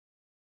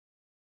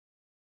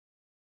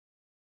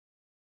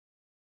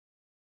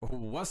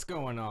What's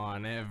going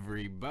on,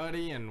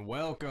 everybody, and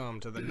welcome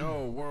to the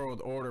No World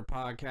Order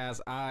Podcast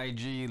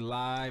IG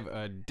Live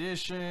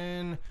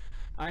Edition.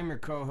 I'm your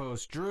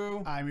co-host,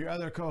 Drew. I'm your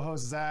other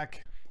co-host,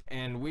 Zach.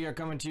 And we are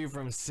coming to you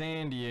from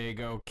San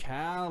Diego,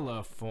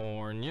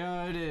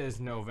 California. It is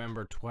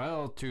November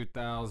 12th,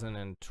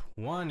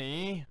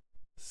 2020.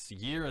 This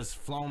year has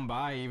flown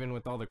by, even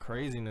with all the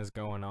craziness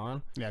going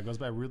on. Yeah, it goes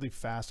by really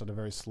fast at a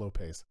very slow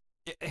pace.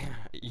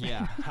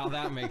 Yeah, how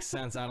that makes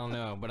sense, I don't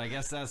know. But I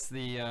guess that's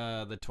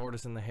the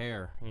tortoise and the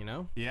hare, you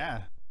know?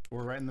 Yeah,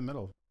 we're right in the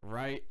middle.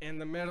 Right in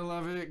the middle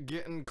of it,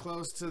 getting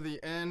close to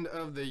the end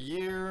of the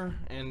year.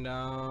 And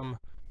now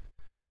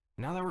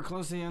that we're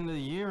close to the end of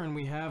the year and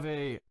we have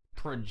a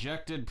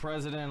projected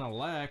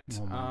president-elect,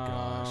 oh my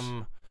gosh.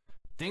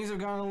 Things have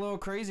gone a little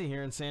crazy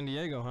here in San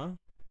Diego, huh?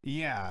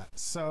 Yeah,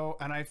 so,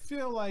 and I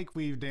feel like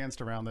we've danced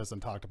around this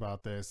and talked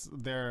about this.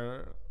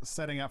 They're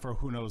setting up for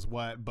who knows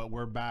what, but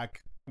we're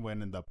back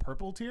when in the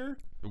purple tier.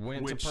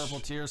 Went to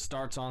purple tier,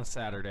 starts on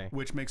Saturday.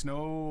 Which makes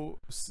no...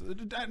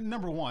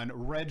 Number one,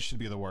 red should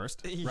be the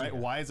worst, right? Yeah.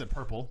 Why is it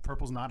purple?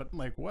 Purple's not...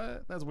 Like,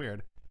 what? That's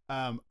weird.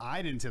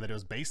 I didn't say that it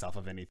was based off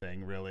of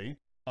anything, really,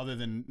 other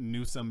than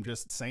Newsom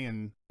just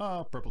saying,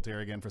 oh, purple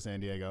tier again for San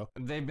Diego.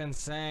 They've been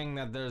saying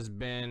that there's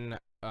been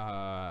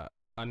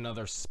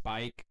another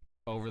spike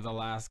over the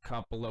last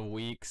couple of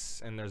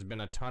weeks, and there's been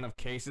a ton of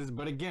cases.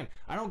 But again,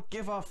 I don't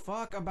give a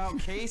fuck about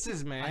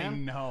cases, man. I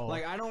know.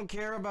 Like, I don't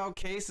care about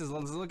cases.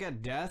 Let's look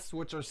at deaths,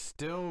 which are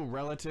still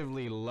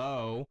relatively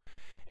low.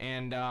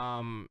 And,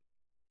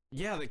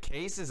 yeah, the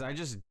cases I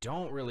just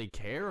don't really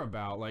care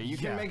about. Like, you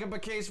can make up a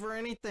case for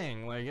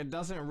anything. Like, it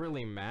doesn't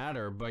really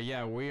matter. But,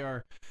 yeah, we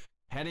are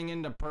heading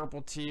into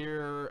purple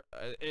tier.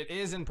 It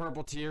is in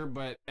purple tier,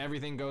 but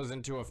everything goes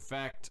into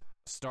effect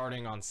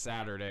starting on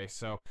Saturday.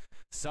 So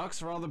sucks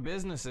for all the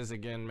businesses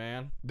again,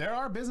 man. There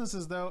are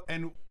businesses though,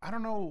 and I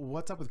don't know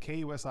what's up with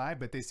KUSI,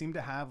 but they seem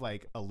to have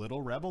like a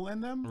little rebel in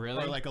them.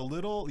 Really? Or like a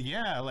little,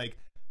 yeah, like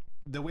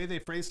the way they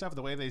phrase stuff,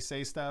 the way they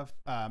say stuff,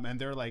 and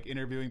they're like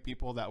interviewing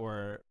people that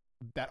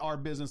are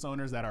business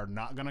owners that are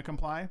not going to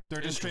comply. They're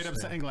just straight up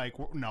saying like,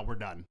 no, we're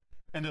done.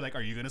 And they're like,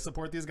 are you going to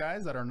support these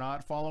guys that are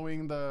not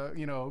following the,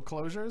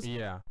 closures?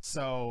 Yeah.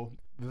 So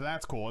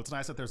that's cool. It's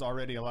nice that there's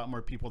already a lot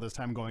more people this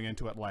time going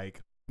into it like,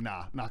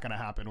 nah, not going to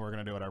happen. We're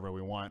going to do whatever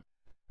we want.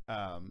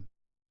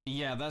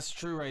 Yeah, that's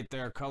true right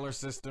there. Color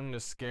system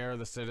to scare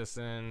the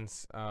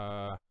citizens.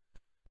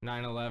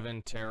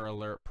 9/11 terror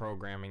alert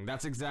programming.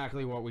 That's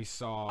exactly what we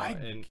saw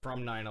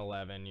from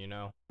 9/11, you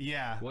know?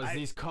 Yeah.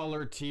 These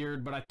color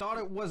tiered, but I thought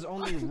it was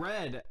only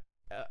red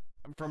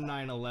from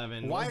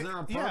 9/11. Was there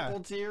a purple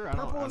tier?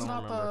 Purple is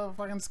not the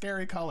fucking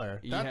scary color.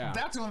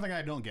 That's the only thing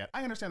I don't get.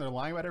 I understand they're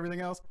lying about everything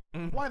else.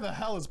 Why the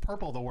hell is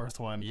purple the worst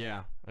one?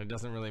 Yeah, it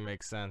doesn't really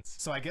make sense.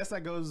 So I guess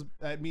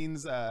that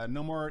means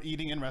no more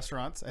eating in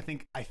restaurants. I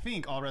think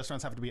all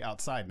restaurants have to be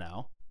outside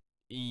now.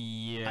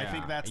 Yeah. I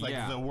think that's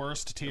like the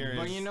worst tier.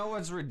 But you know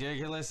what's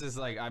ridiculous is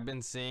like I've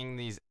been seeing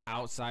these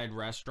outside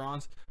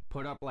restaurants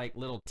put up like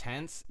little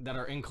tents that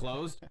are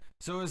enclosed.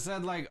 So it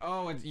said like,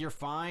 oh, you're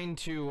fine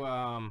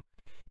to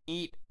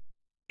eat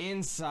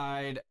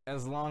inside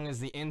as long as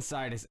the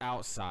inside is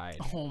outside.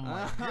 Oh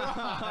my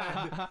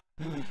god.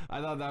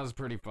 I thought that was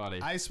pretty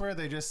funny. I swear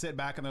they just sit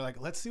back and they're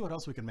like, let's see what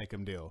else we can make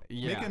them do.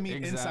 Yeah, make them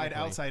eat inside,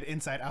 outside.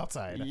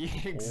 Yeah,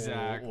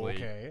 exactly. Oh,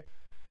 okay.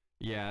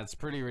 Yeah, it's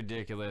pretty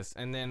ridiculous.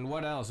 And then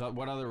what else?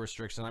 What other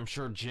restrictions? I'm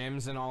sure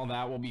gyms and all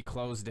that will be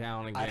closed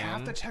down again. I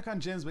have to check on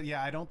gyms, but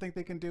yeah, I don't think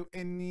they can do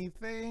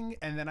anything.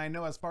 And then I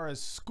know as far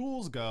as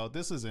schools go,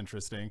 this is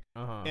interesting.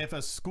 If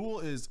a school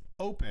is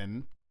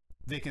open,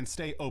 they can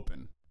stay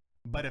open.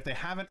 But if they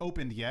haven't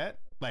opened yet,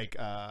 like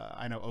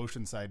I know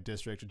Oceanside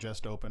District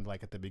just opened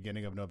like at the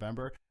beginning of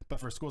November, but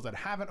for schools that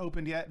haven't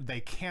opened yet,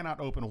 they cannot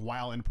open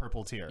while in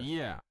purple tier.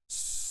 Yeah.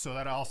 So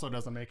that also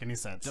doesn't make any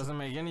sense. Doesn't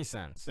make any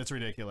sense. It's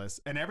ridiculous.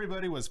 And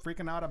everybody was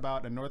freaking out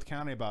about in North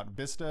County about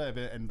Vista,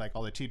 and like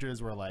all the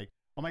teachers were like,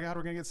 oh my God,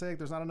 we're gonna get sick.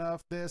 There's not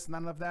enough this,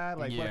 not enough that.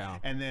 Like, yeah.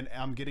 And then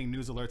I'm getting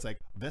news alerts like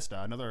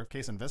Vista, another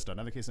case in Vista,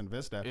 another case in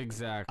Vista.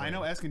 Exactly. I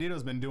know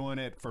Escondido's been doing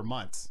it for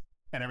months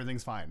and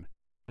everything's fine.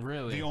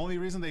 Really? The only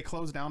reason they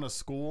closed down a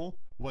school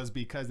was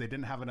because they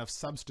didn't have enough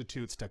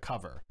substitutes to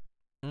cover.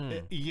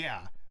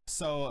 Yeah.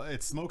 So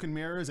it's smoke and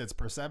mirrors, it's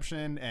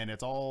perception, and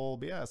it's all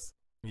BS.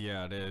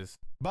 Yeah, it is.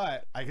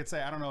 But I could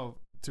say, I don't know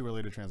too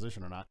early to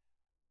transition or not,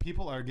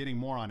 people are getting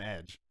more on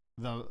edge.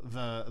 The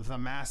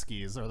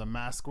maskies or the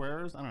mask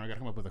wearers. I don't know, I gotta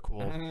come up with a cool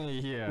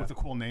with a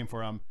cool name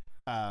for them.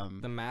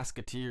 The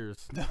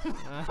Masketeers.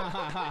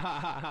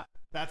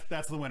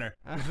 That's the winner.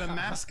 The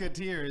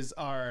Masketeers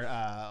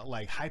are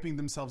like hyping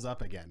themselves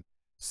up again.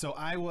 So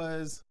I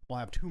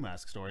have two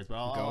mask stories, but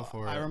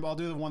I'll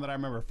do the one that I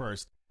remember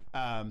first.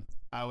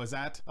 I was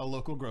at a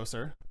local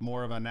grocer,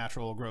 more of a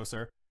natural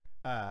grocer.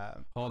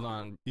 Hold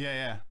on.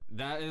 Yeah.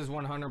 That is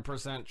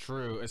 100%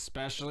 true,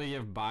 especially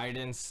if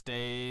Biden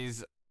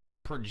stays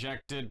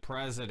projected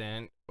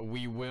president.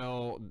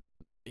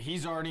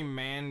 He's already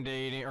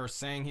mandating or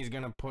saying he's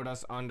going to put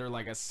us under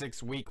like a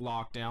 6-week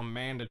lockdown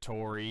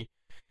mandatory.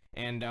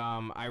 And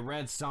I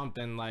read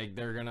something like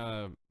they're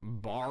gonna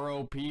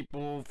borrow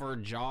people for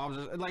jobs.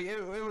 Like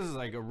it was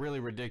like a really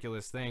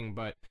ridiculous thing.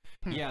 But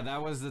yeah,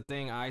 that was the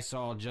thing I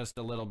saw just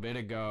a little bit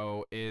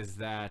ago, is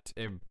that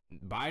if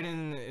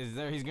Biden is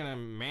there, he's gonna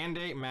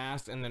mandate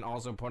masks and then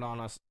also put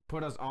us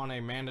on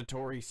a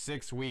mandatory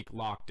 6-week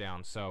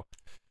lockdown. So,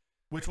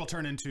 which will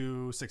turn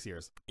into 6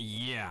 years.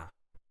 Yeah.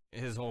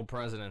 His whole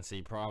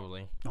presidency,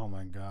 probably. Oh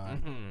my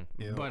god!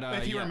 Mm-hmm. But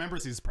if he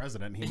remembers he's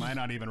president, he might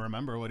not even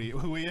remember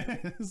who he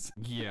is.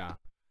 Yeah,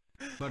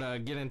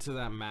 but get into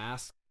that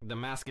mask. The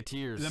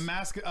Masketeers. The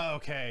mask. Oh,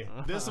 okay,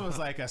 this was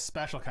like a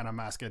special kind of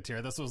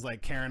Masketeer. This was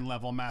like Karen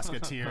level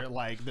Masketeer.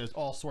 Like there's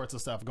all sorts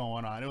of stuff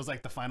going on. It was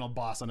like the final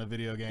boss on a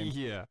video game.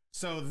 Yeah.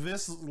 So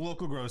this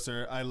local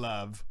grocer I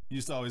love,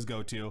 used to always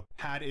go to,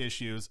 had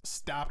issues,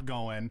 stopped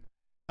going.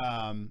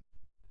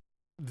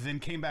 Then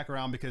came back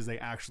around because they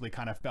actually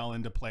kind of fell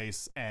into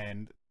place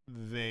and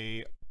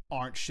they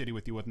aren't shitty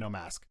with you with no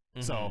mask.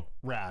 So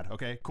rad.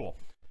 Okay, cool.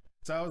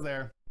 So I was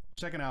there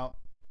checking out,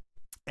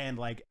 and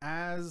like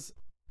as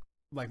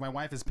like my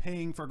wife is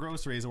paying for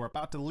groceries and we're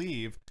about to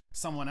leave,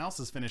 someone else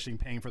is finishing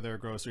paying for their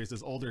groceries.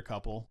 This older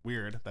couple.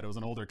 Weird that it was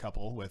an older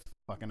couple with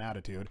fucking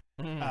attitude.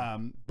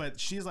 But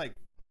she's like,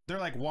 they're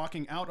like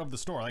walking out of the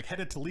store, like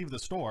headed to leave the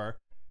store,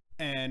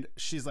 and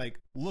she's like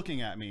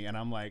looking at me, and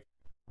I'm like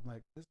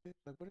this bitch,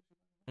 like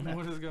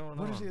what is going on?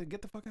 What is she?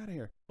 Get the fuck out of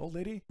here, old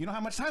lady. You don't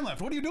have much time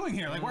left. What are you doing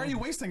here? Like, why are you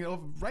wasting it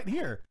right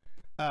here?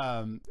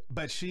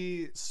 But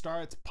she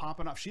starts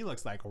popping up. She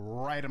looks like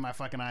right in my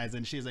fucking eyes,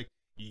 and she's like,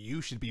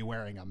 you should be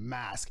wearing a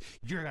mask.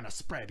 You're gonna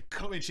spread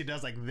COVID. She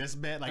does like this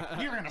bit, like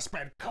you're gonna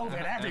spread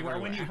COVID everywhere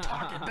when you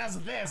talk. It does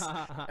this,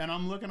 and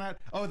I'm looking at.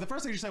 Oh, the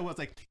first thing she said was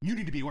like, you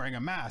need to be wearing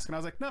a mask, and I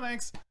was like, no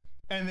thanks.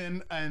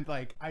 And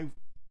like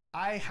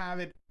I have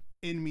it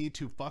in me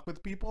to fuck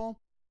with people,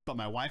 but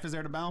my wife is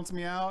there to balance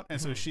me out,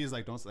 and so she's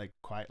like, don't like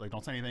quiet, like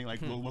don't say anything,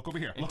 like look over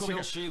here, look over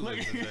here. She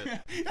loses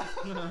it.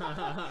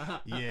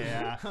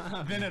 Yeah.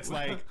 Then it's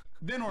like,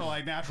 then we're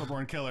like natural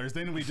born killers.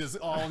 Then we just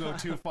all go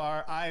too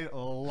far. I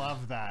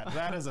love that.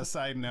 That is a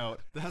side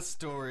note. That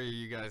story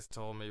you guys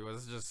told me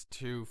was just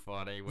too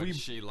funny when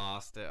she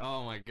lost it.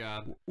 Oh my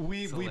god.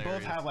 We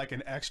both have like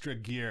an extra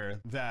gear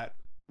that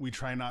we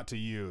try not to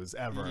use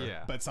ever.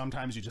 Yeah. But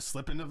sometimes you just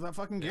slip into that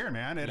fucking gear,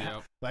 man. It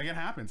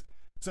happens.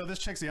 So this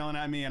chick's yelling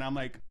at me, and I'm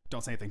like,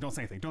 don't say anything, don't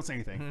say anything, don't say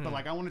anything. But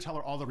like, I want to tell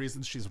her all the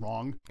reasons she's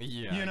wrong.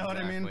 Yeah, you know what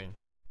I mean?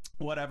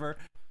 Whatever.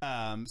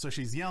 So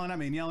she's yelling at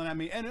me and yelling at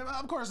me. And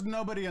of course,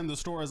 nobody in the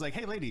store is like,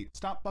 hey, lady,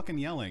 stop fucking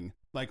yelling.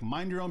 Like,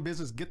 mind your own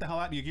business. Get the hell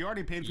out. You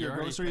already paid for your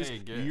groceries.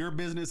 Your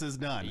business is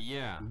done.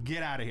 Yeah.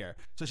 Get out of here.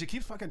 So she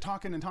keeps fucking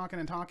talking and talking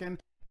and talking.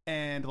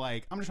 And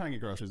like, I'm just trying to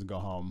get groceries and go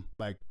home.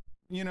 Like,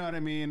 you know what I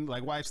mean?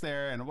 Like, wife's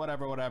there and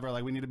whatever.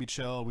 Like, we need to be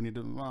chill. We need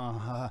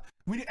to,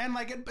 and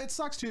like, it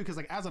sucks too, because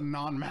like, as a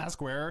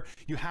non-mask wearer,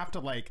 you have to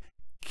like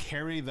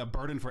carry the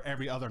burden for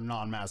every other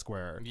non-mask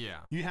wearer.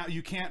 Yeah.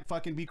 You can't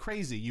fucking be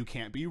crazy. You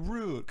can't be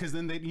rude, because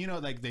then they, you know,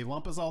 like they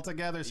lump us all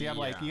together. So you have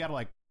like, you gotta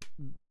like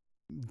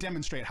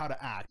demonstrate how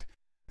to act.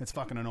 It's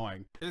fucking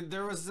annoying.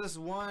 There was this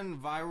one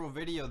viral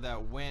video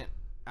that went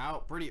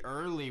out pretty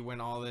early when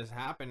all this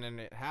happened,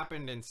 and it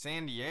happened in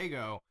San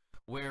Diego,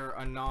 where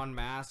a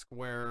non-mask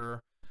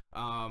wearer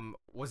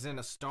was in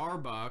a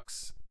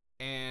Starbucks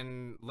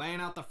and laying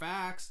out the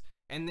facts,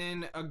 and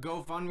then a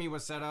GoFundMe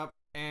was set up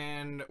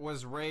and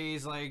was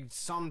raised like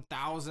some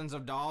thousands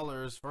of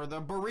dollars for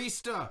the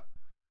barista.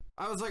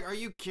 I was like, are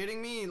you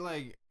kidding me?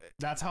 Like,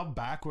 that's how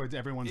backwards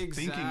everyone's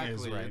thinking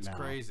is right now. It's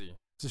crazy.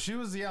 So she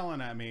was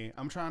yelling at me.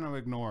 I'm trying to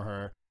ignore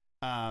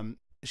her.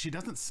 She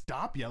doesn't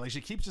stop yelling. She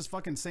keeps just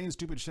fucking saying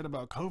stupid shit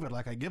about COVID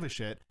like I give a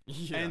shit.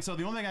 Yeah. And so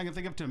the only thing I can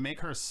think of to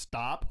make her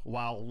stop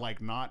while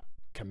like not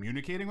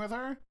communicating with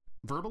her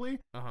verbally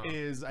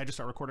is I just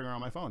start recording her on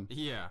my phone.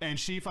 Yeah. And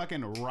she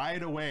fucking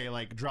right away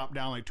like dropped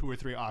down like 2 or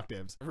 3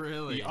 octaves.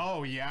 Really?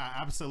 Oh yeah,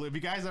 absolutely. If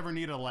you guys ever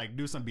need to like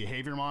do some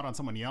behavior mod on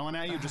someone yelling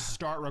at you, just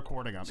start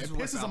recording them. It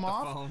pisses them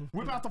off.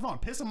 Whip out the phone.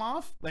 Piss them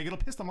off. Like it'll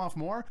piss them off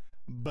more,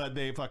 but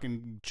they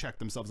fucking check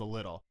themselves a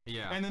little.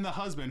 Yeah. And then the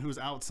husband who's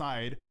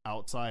outside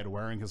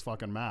wearing his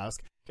fucking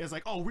mask is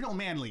like, oh, real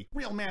manly.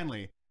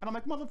 And I'm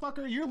like,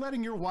 motherfucker, you're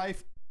letting your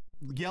wife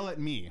yell at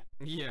me.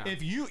 Yeah.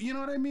 If you know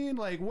what I mean?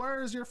 Like,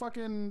 where's your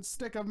fucking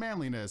stick of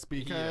manliness?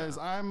 Because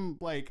I'm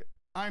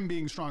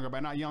being stronger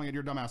by not yelling at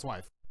your dumbass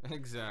wife.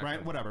 Exactly.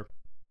 Right? Whatever.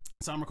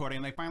 So I'm recording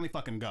and they finally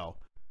fucking go.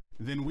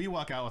 Then we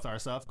walk out with our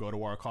stuff, go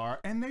to our car,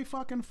 and they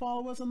fucking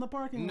follow us in the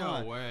parking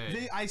lot. No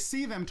way. I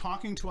see them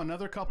talking to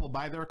another couple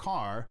by their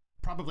car,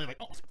 probably like,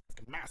 oh,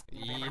 fucking mask.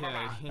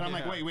 Yeah. And I'm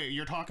like, wait,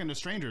 you're talking to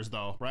strangers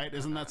though, right?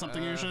 Isn't that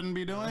something you shouldn't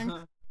be doing?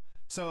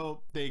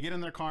 So they get in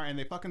their car and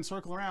they fucking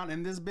circle around,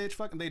 and this bitch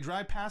they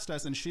drive past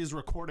us and she's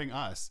recording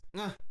us.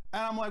 And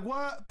I'm like,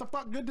 what the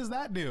fuck good does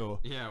that do?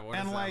 Yeah, what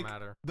does that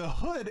matter? The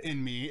hood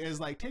in me is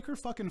like, take her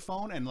fucking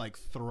phone and like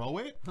throw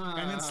it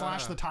and then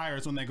slash the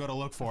tires when they go to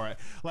look for it.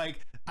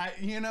 Like,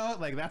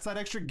 like that's that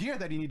extra gear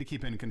that you need to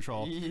keep in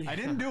control. Yeah. I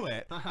didn't do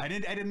it. I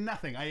did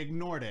nothing. I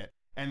ignored it.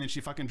 And then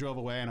she fucking drove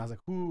away and I was like,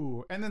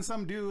 ooh. And then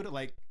some dude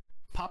like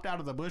popped out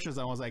of the bushes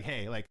and was like,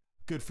 hey, like,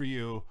 good for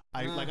you.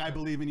 I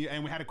believe in you.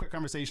 And we had a quick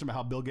conversation about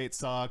how Bill Gates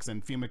sucks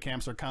and FEMA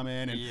camps are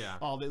coming and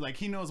all that. Like,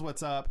 he knows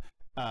what's up.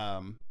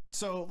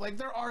 So like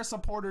there are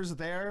supporters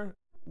there.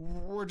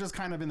 We're just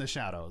kind of in the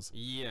shadows.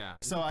 Yeah.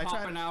 So I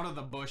tried out of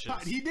the bushes.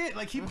 He did.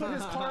 Like, he put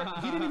his cart.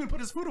 He didn't even put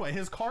his food away.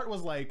 His cart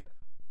was like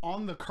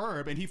on the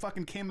curb, and he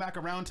fucking came back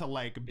around to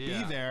like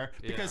be there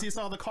because he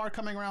saw the car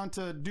coming around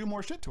to do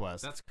more shit to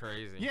us. That's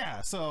crazy.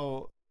 Yeah.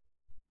 So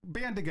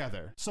band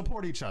together,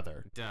 support each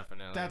other.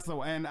 Definitely. That's the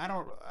way. And I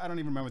don't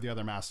even remember the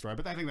other mask story,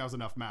 but I think that was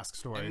enough mask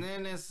story. And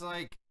then it's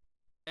like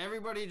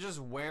everybody just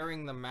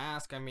wearing the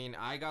mask. I mean,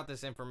 I got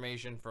this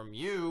information from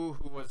you,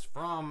 who was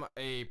from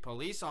a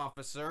police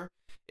officer.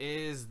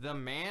 Is the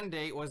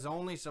mandate was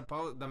only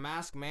supposed, the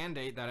mask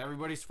mandate that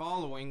everybody's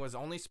following was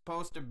only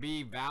supposed to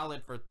be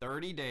valid for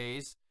 30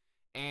 days,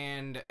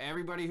 and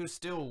everybody who's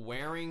still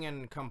wearing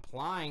and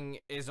complying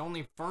is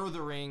only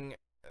furthering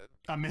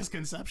a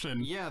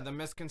misconception. Yeah, the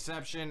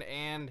misconception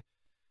and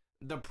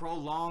the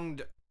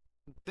prolonged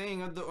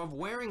thing of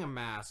wearing a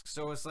mask.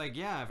 So it's like,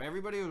 yeah, if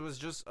everybody was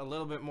just a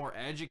little bit more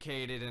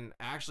educated and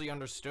actually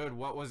understood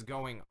what was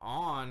going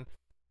on.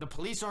 The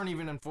police aren't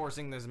even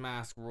enforcing this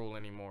mask rule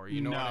anymore.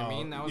 You know what I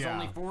mean? That was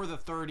only for the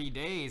 30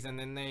 days, and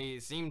then they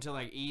seem to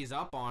like ease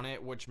up on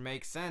it, which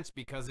makes sense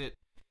because it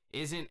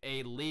isn't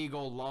a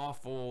legal,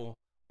 lawful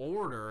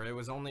order. It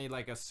was only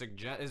like a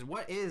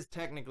what is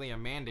technically a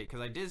mandate?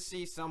 Because I did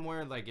see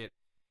somewhere like it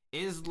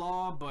is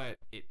law, but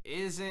it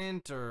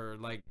isn't, or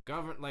like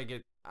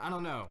I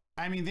don't know.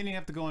 I mean, then you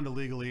have to go into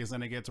legalese,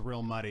 and it gets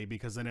real muddy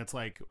because then it's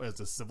like, is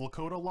a civil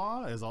code of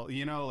law? Is all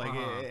like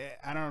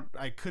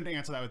I couldn't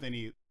answer that with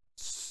any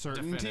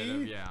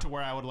certainty to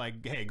where I would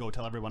like, hey, go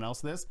tell everyone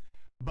else this.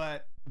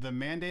 But the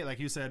mandate, like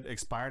you said,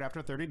 expired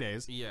after 30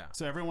 days. Yeah.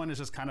 So everyone is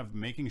just kind of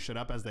making shit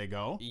up as they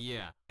go.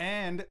 Yeah.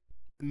 And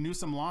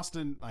Newsom lost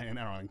I don't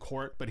know, in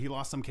court, but he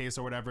lost some case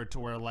or whatever to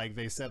where like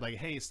they said like,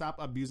 hey, stop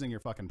abusing your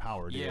fucking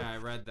power, dude. Yeah, I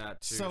read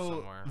that too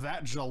somewhere.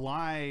 That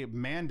July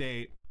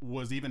mandate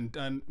was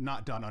even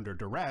not done under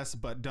duress,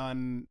 but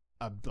done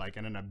like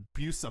in an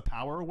abuse of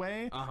power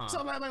way.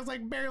 So that was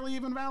like barely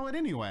even valid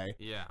anyway.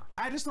 Yeah.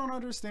 I just don't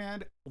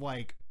understand,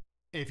 like,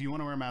 if you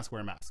want to wear a mask,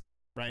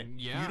 right?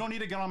 Yeah. You don't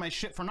need to get on my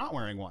shit for not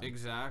wearing one.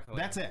 Exactly.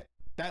 That's it.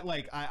 That,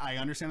 like, I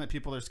understand that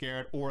people are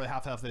scared or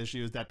have health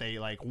issues that they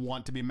like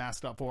want to be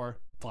masked up for.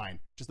 Fine.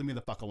 Just leave me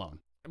the fuck alone.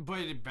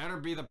 But it better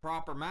be the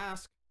proper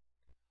mask.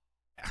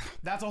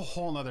 That's a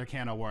whole nother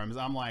can of worms.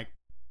 I'm like,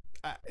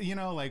 you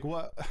know, like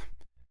what?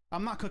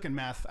 I'm not cooking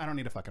meth. I don't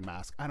need a fucking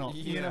mask. I don't,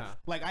 you know,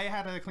 like I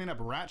had to clean up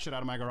rat shit out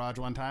of my garage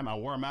one time. I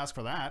wore a mask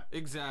for that.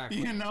 Exactly.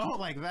 You know,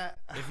 like that.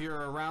 If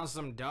you're around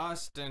some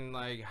dust and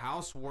like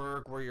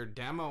housework where you're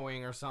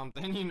demoing or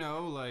something, you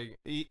know, like.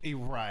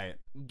 Right.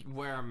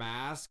 Wear a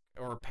mask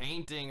or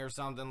painting or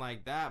something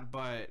like that.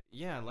 But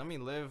yeah, let me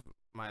live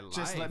my life.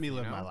 Just let me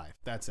live my life.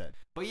 That's it.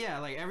 But yeah,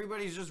 like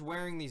everybody's just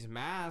wearing these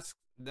masks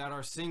that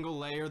are single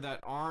layer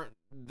that aren't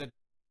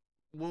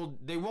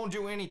they won't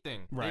do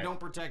anything. Right. They don't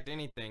protect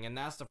anything, and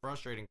that's the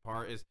frustrating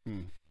part is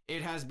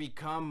it has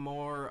become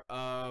more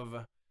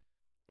of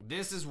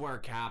this is where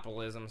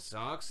capitalism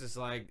sucks. It's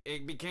like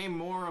it became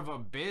more of a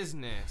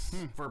business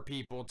for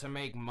people to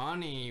make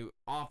money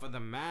off of the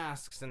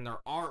masks and their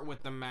art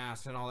with the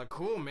masks and all that.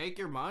 Cool, make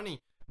your money,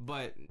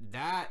 but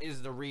that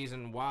is the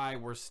reason why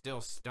we're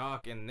still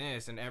stuck in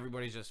this, and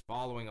everybody's just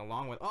following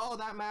along with, oh,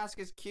 that mask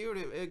is cute,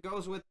 it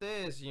goes with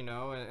this, you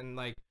know, and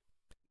like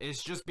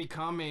it's just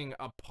becoming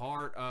a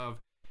part of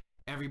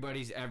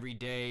everybody's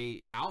everyday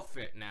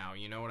outfit now.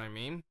 You know what I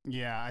mean?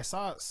 Yeah, I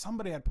saw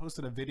somebody had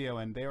posted a video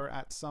and they were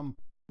at some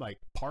like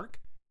park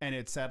and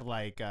it said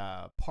like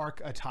park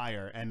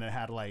attire and it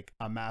had like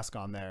a mask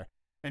on there.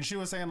 And she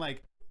was saying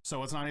like,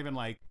 so it's not even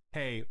like,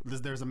 hey,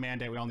 there's a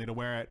mandate, we all need to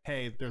wear it.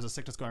 Hey, there's a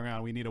sickness going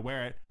around, we need to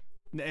wear it.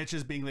 It's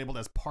just being labeled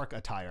as park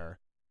attire.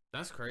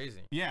 That's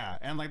crazy. Yeah,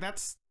 and like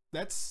that's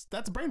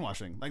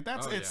brainwashing. Like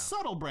it's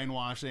subtle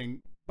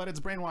brainwashing, but it's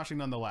brainwashing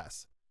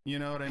nonetheless. You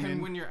know what I mean?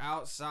 And when you're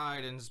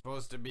outside and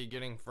supposed to be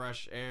getting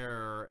fresh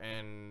air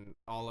and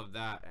all of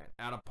that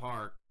at a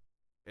park,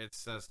 it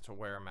says to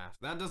wear a mask.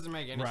 That doesn't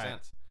make any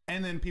sense.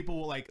 And then people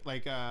will like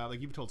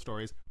you've told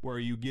stories where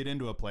you get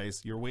into a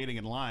place, you're waiting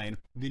in line,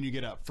 then you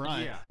get up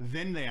front,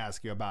 then they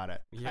ask you about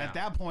it. Yeah. At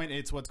that point,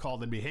 it's what's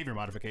called in behavior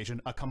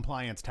modification, a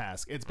compliance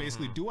task. It's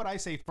basically do what I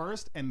say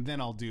first, and then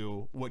I'll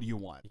do what you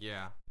want.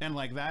 Yeah. And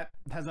like that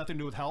has nothing to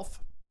do with health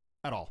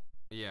at all.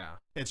 Yeah.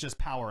 It's just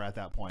power at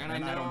that point,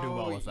 and I don't do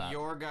well with that.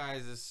 Your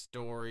guys'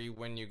 story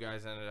when you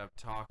guys ended up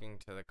talking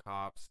to the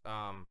cops,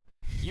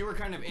 you were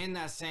kind of in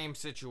that same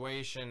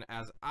situation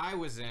as I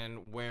was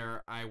in,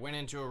 where I went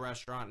into a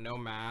restaurant, no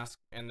mask,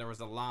 and there was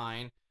a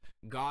line,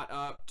 got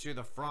up to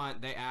the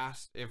front, they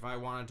asked if I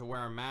wanted to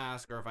wear a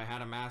mask or if I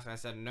had a mask. I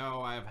said,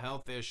 no, I have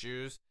health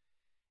issues.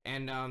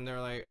 And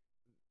they're like,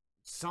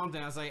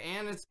 something. I was like,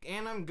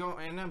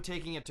 and I'm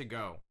taking it to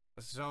go.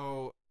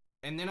 So,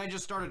 and then I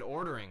just started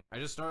ordering. I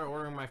just started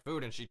ordering my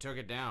food and she took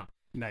it down.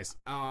 Nice.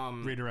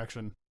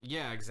 Redirection.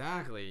 Yeah,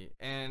 exactly.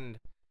 And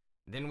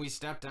then we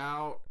stepped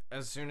out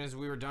as soon as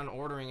we were done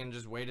ordering and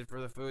just waited for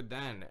the food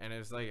then. And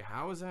it's like,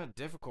 how is that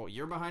difficult?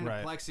 You're behind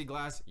a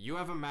plexiglass. You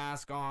have a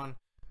mask on.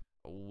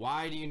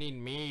 Why do you need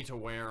me to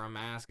wear a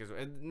mask?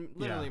 It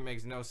literally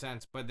makes no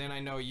sense. But then I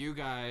know you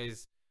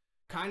guys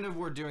kind of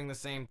were doing the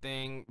same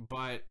thing,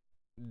 but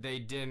they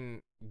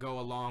didn't go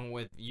along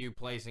with you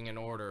placing an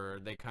order.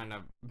 They kind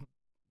of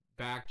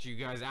backed you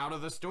guys out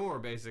of the store,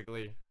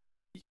 basically.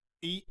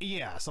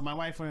 Yeah, so my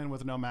wife went in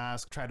with no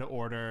mask, tried to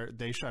order.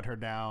 They shut her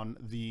down.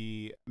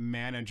 The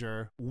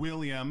manager,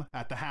 William,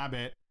 at the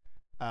Habit,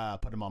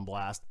 put him on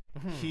blast.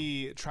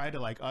 He tried to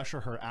like usher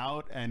her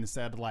out and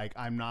said like,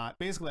 I'm not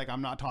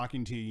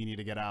talking to you. You need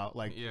to get out.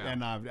 Like,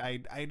 and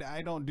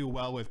I don't do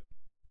well with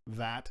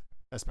that,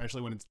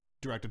 especially when it's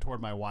directed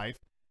toward my wife.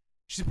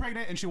 She's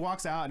pregnant and she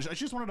walks out and she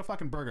just wanted a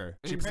fucking burger.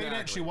 She's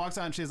pregnant. She walks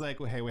out and she's like,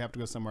 well, hey, we have to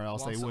go somewhere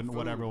else. They wouldn't,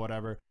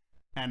 whatever.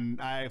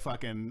 And I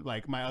fucking,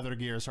 like, my other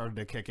gear started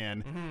to kick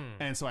in.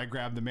 And so I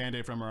grabbed the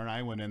Mandate from her and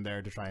I went in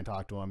there to try and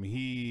talk to him.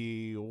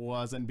 He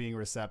wasn't being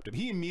receptive.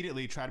 He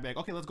immediately tried to be like,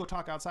 okay, let's go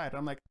talk outside. And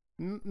I'm like,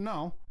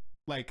 no.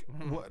 Like,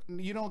 what?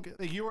 You don't get,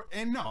 like, you're,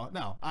 and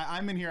no.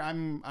 I'm in here.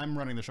 I'm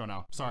running the show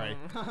now. Sorry.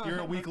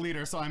 You're a weak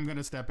leader, so I'm going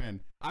to step in.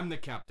 I'm the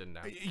captain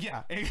now.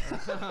 Yeah.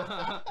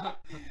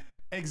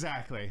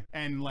 Exactly.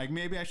 And, like,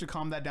 maybe I should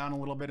calm that down a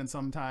little bit and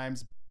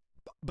sometimes,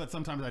 but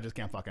sometimes I just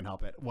can't fucking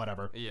help it.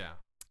 Whatever. Yeah.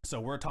 So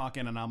we're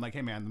talking and I'm like,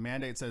 hey man, the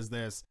mandate says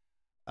this.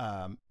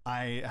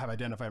 I have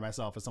identified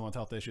myself as someone with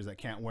health issues that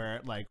can't wear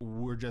it. Like,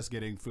 we're just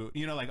getting food,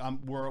 you know, like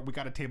we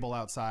got a table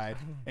outside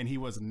and he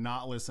was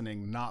not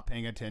listening, not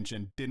paying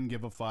attention, didn't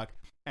give a fuck.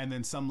 And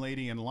then some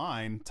lady in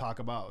line, talk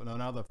about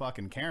another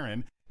fucking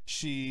Karen,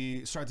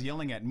 she starts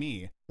yelling at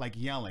me, like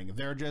yelling,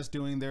 they're just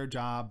doing their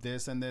job,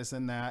 this and this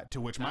and that,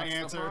 to which my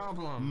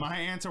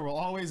answer will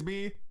always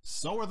be,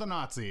 so are the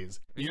Nazis.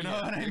 You know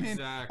what I mean?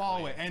 Exactly.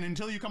 Always. And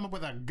until you come up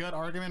with a good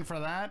argument for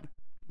that,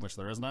 which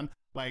there is none,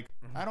 like,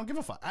 I don't give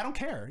a fuck. I don't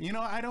care. You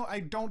know,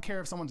 I don't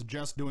care if someone's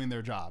just doing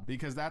their job,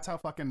 because that's how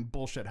fucking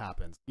bullshit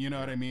happens. You know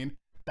what I mean?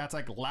 That's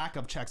like lack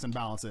of checks and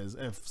balances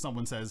if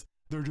someone says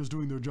they're just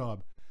doing their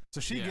job. So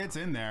she gets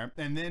in there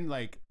and then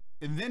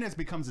it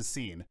becomes a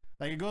scene.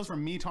 Like, it goes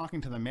from me talking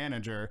to the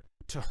manager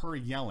to her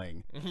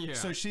yelling. Yeah.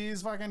 So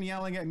she's fucking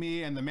yelling at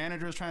me and the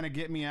manager's trying to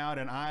get me out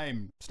and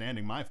I'm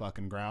standing my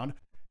fucking ground.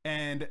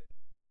 And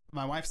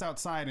my wife's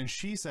outside and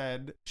she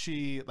said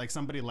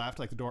somebody left,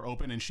 like the door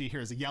open, and she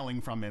hears yelling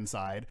from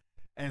inside.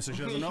 And so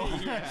she doesn't know.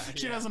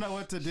 She doesn't know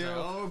what to do.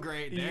 Oh,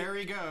 great. There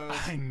he goes.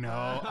 I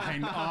know.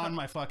 I'm on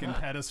my fucking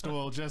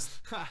pedestal. Just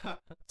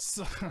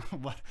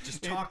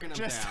talking him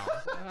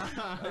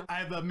down. I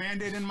have a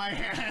Mandate in my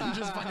hand,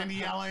 just fucking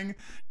yelling.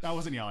 I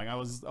wasn't yelling. I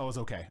was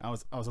okay. I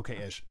was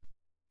okay-ish.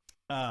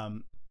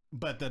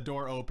 But the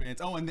door opens.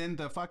 Oh, and then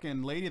the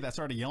fucking lady that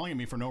started yelling at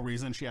me for no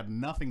reason, she had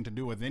nothing to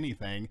do with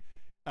anything.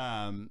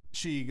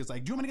 She was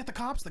like, do you want me to get the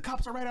cops? The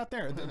cops are right out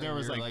there. There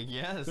was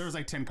yes. There was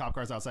like 10 cop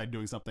cars outside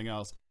doing something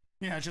else.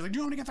 Yeah, she's like, do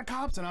you want to get the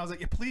cops? And I was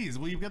like, yeah, please,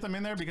 will you get them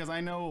in there? Because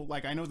I know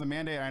the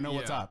mandate, I know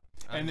what's up.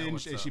 And then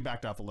she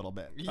backed off a little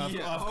bit. And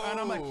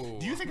I'm like,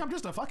 do you think I'm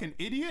just a fucking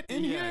idiot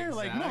in here? Exactly.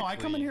 Like, no, I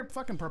come in here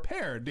fucking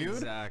prepared, dude.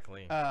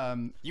 Exactly.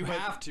 You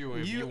have to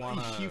if you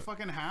want to. You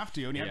fucking have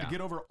to. And you have to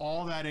get over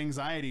all that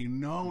anxiety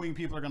knowing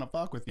people are going to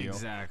fuck with you.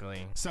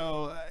 Exactly.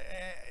 So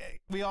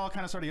we all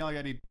kind of started yelling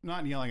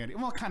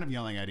kind of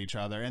yelling at each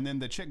other. And then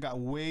the chick got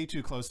way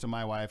too close to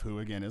my wife, who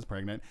again is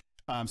pregnant.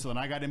 So then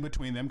I got in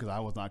between them because I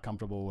was not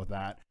comfortable with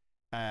that.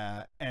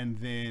 And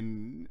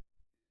then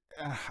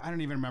I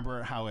don't even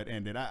remember how it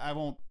ended. I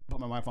won't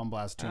put my wife on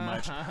blast too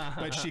much,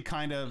 but she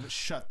kind of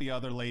shut the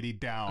other lady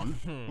down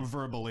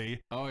verbally.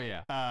 Oh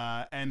yeah.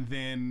 And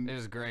then it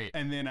was great.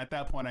 And then at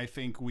that point, I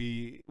think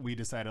we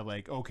decided,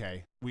 like,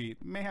 okay, we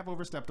may have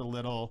overstepped a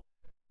little.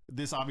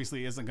 This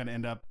obviously isn't going to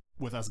end up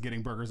with us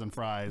getting burgers and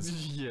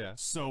fries. Yeah.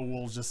 So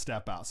we'll just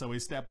step out. So we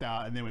stepped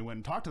out and then we went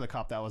and talked to the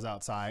cop that was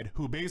outside,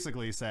 who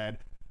basically said,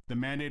 the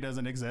mandate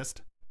doesn't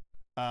exist.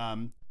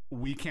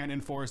 We can't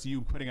enforce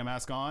you putting a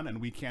mask on, and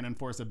we can't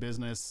enforce a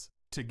business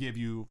to give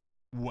you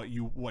what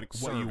you want.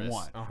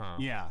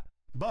 Yeah,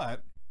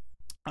 but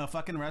a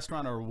fucking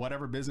restaurant or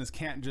whatever business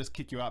can't just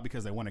kick you out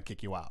because they want to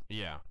kick you out.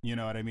 Yeah, you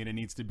know what I mean? It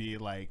needs to be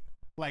like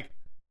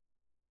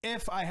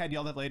if I had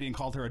yelled at the lady and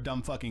called her a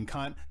dumb fucking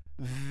cunt,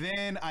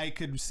 then I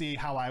could see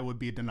how I would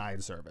be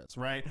denied service,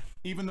 right?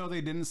 Even though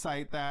they didn't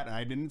cite that, and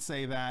I didn't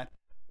say that,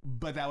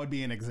 but that would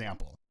be an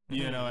example.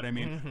 You know what I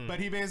mean?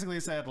 But he basically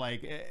said,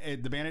 like,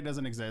 the bandit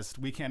doesn't exist.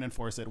 We can't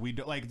enforce it. We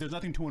do, like, there's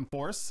nothing to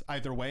enforce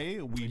either way.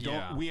 We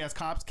don't. We as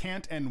cops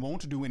can't and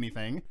won't do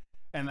anything,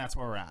 and that's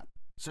where we're at.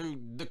 So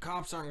the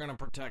cops aren't going to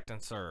protect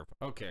and serve.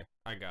 Okay,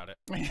 I got it.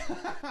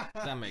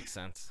 That makes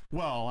sense.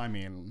 Well, I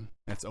mean,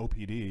 it's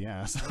OPD,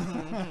 yes.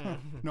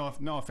 No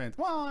offense.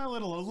 Well, a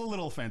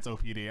little offense,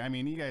 OPD. I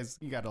mean, you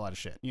got a lot of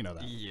shit. You know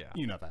that. Yeah.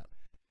 You know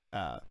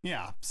that.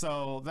 Yeah.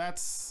 So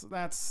that's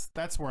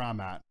where I'm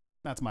at.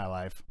 That's my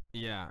life.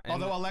 Yeah.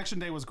 Although election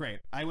day was great.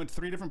 I went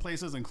 3 different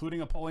places,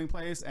 including a polling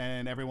place,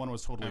 and everyone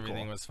was totally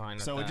everything cool. was fine.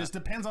 So it just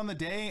depends on the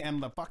day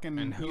and the fucking,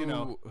 and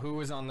who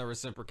was on the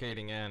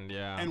reciprocating end.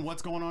 Yeah. And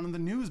what's going on in the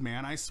news,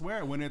 man. I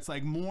swear, when it's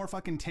like more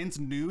fucking tense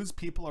news,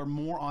 people are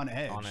more on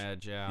edge. On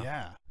edge, yeah.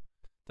 Yeah.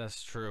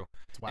 That's true.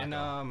 And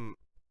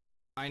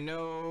I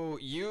know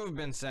you've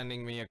been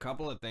sending me a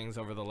couple of things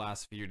over the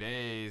last few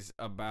days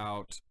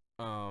about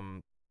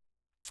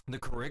the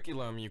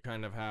curriculum. You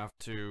kind of have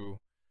to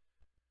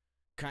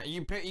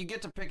you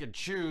get to pick and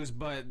choose,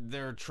 but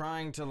they're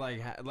trying to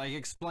like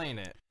explain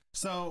it.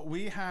 So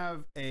we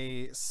have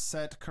a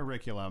set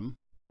curriculum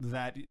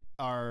that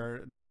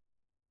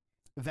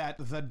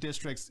the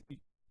districts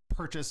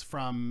purchase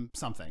from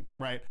something,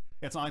 right?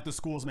 It's not like the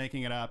school's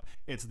making it up.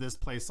 It's this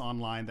place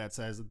online that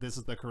says this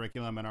is the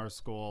curriculum, and our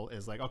school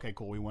is like, okay,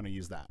 cool, we want to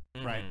use that,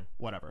 right?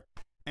 Whatever.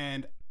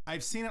 And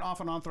I've seen it off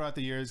and on throughout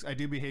the years. I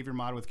do behavior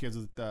mod with kids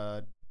with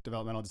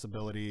developmental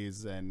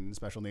disabilities and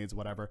special needs,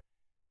 whatever.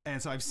 And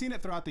so I've seen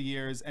it throughout the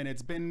years, and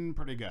it's been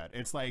pretty good.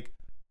 It's like,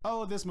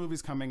 oh, this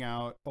movie's coming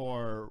out,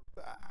 or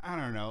I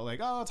don't know,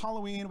 like, oh, it's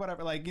Halloween,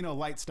 whatever, like, you know,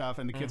 light stuff,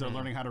 and the kids are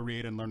learning how to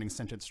read and learning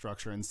sentence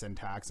structure and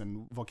syntax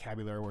and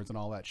vocabulary words and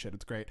all that shit.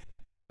 It's great.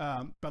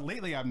 But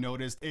lately I've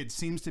noticed it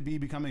seems to be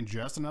becoming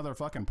just another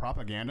fucking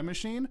propaganda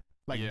machine,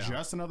 like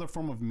just another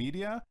form of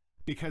media,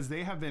 because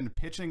they have been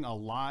pitching a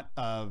lot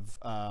of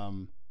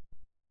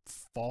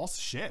false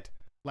shit.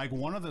 Like,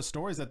 one of the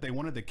stories that they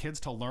wanted the kids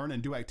to learn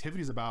and do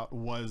activities about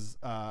was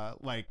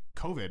like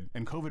COVID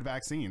and COVID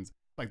vaccines.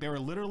 Like, they were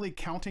literally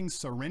counting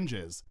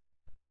syringes.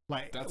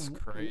 Like, that's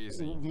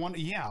crazy.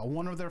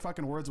 One of their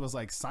fucking words was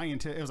like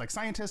scientist. It was like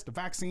scientist,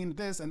 vaccine,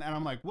 this, and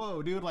I'm like,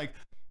 whoa, dude. Like,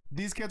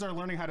 these kids are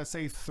learning how to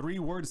say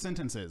 3-word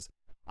sentences.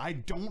 I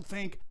don't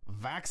think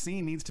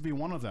vaccine needs to be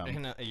one of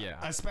them.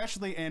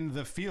 Especially in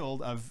the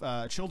field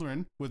of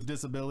children with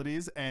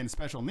disabilities and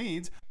special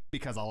needs,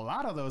 because a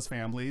lot of those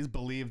families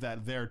believe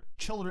that their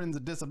children's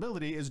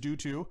disability is due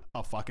to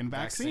a fucking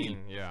vaccine.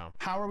 Yeah.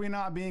 How are we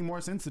not being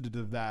more sensitive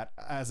to that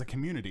as a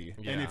community?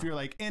 Yeah. And if you're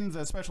like in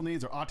the special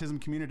needs or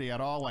autism community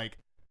at all, like,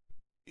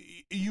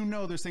 you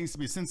know, there's things to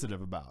be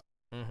sensitive about.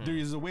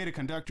 There's a way to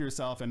conduct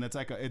yourself, and it's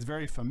like it's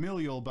very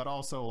familial, but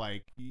also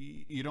like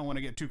you don't want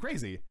to get too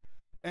crazy.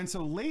 And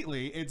so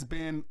lately it's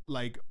been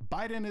like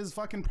Biden is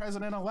fucking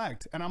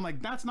president-elect, and I'm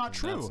like, that's not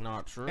true. That's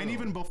not true. And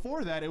even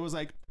before that, it was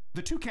like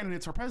the 2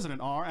 candidates for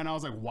president are, and I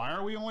was like, why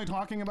are we only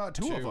talking about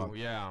 2 of them?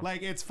 Yeah.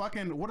 Like, it's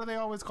fucking, what do they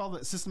always call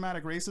it?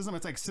 Systematic racism?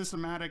 It's like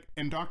systematic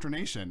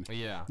indoctrination.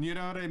 Yeah. You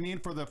know what I mean?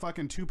 For the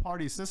fucking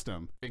 2-party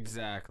system.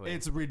 Exactly.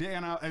 It's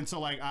ridiculous. And so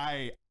like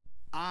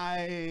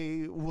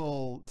I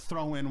will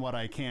throw in what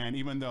I can,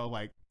 even though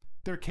like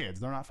they're kids,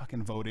 they're not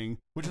fucking voting,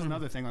 which is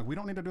another thing. Like, we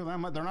don't need to do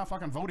that. They're not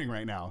fucking voting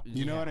right now.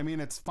 You know what I mean?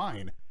 It's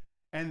fine.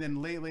 And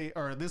then lately,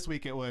 or this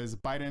week, it was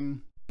Biden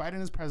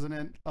is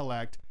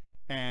president-elect,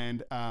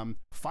 and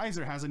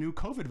Pfizer has a new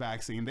COVID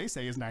vaccine they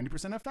say is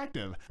 90%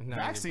 effective. 90%.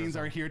 Vaccines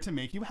are here to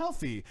make you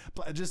healthy.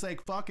 Just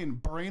like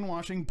fucking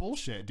brainwashing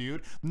bullshit,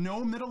 dude.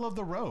 No middle of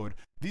the road.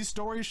 These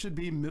stories should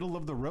be middle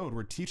of the road.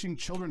 We're teaching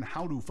children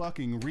how to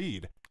fucking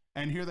read.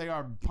 And here they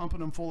are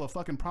pumping them full of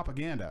fucking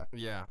propaganda.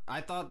 Yeah.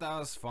 I thought that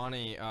was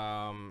funny,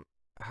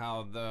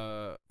 how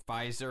the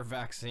Pfizer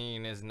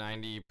vaccine is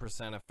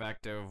 90%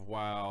 effective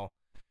while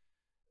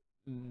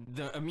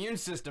the immune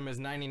system is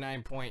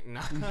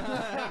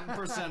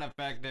 99.9%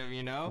 effective,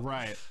 you know?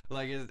 Right.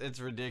 Like,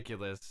 it's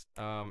ridiculous.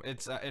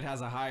 It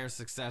has a higher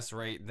success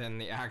rate than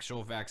the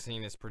actual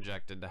vaccine is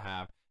projected to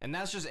have. And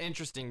that's just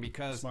interesting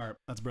because... Smart.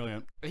 That's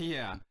brilliant.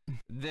 Yeah.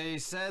 They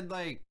said,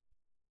 like,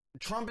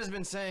 Trump has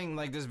been saying,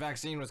 like, this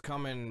vaccine was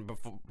coming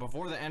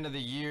before the end of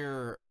the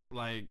year,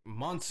 like,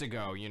 months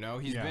ago, you know?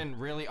 He's been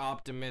really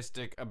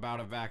optimistic about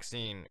a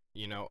vaccine,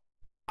 you know?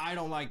 I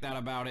don't like that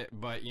about it,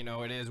 but, you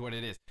know, it is what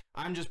it is.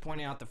 I'm just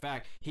pointing out the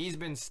fact he's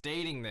been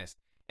stating this.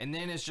 And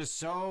then it's just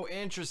so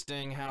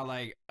interesting how,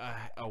 like,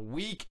 a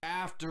week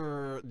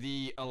after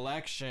the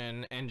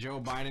election and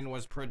Joe Biden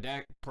was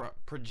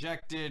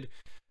projected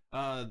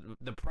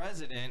the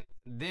president,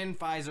 then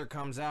Pfizer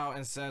comes out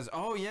and says,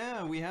 oh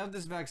yeah, we have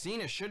this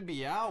vaccine, it should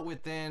be out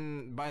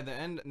in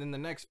the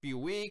next few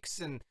weeks.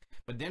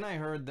 But then I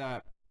heard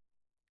that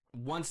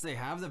once they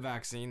have the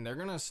vaccine, they're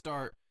gonna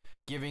start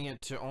giving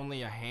it to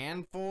only a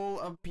handful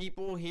of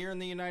people here in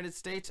the United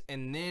States,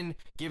 and then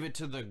give it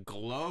to the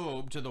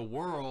globe, to the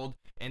world,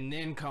 and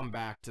then come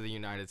back to the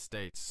United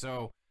States.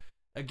 So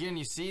again,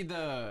 you see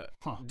the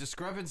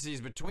discrepancies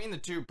between the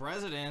 2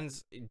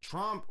 presidents.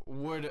 Trump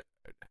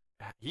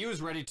he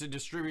was ready to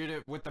distribute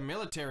it with the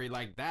military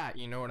like that,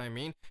 you know what I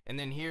mean? And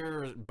then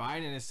here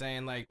Biden is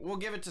saying, like, we'll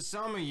give it to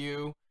some of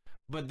you,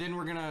 but then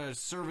we're gonna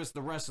service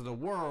the rest of the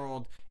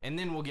world, and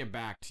then we'll get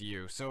back to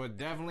you. So it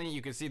definitely,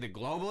 you can see the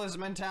globalist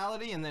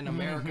mentality and then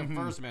America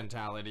first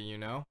mentality, you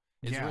know?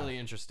 It's really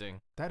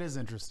interesting. That is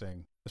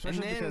interesting.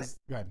 Especially because,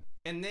 go ahead.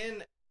 And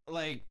then,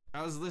 like,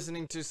 I was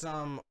listening to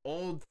some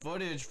old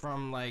footage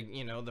from, like,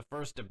 you know, the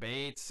first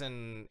debates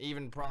and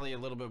even probably a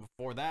little bit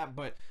before that,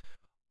 but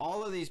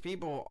all of these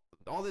people,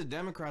 all the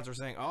Democrats are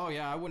saying, oh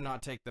yeah, I would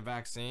not take the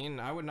vaccine.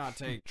 I would not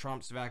take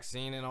Trump's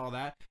vaccine and all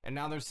that. And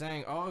now they're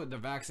saying, oh, the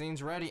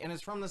vaccine's ready. And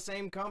it's from the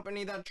same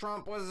company that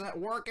Trump was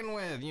working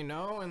with, you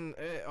know? And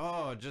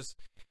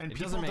and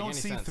people don't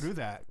see through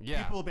that.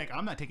 Yeah. People will be like,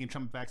 I'm not taking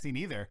Trump's vaccine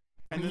either.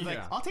 And then like,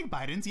 I'll take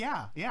Biden's.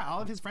 Yeah.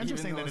 All of his friends are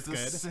saying that it's good.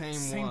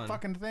 Same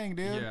fucking thing,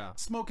 dude. Yeah.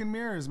 Smoke and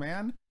mirrors,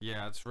 man.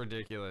 Yeah, it's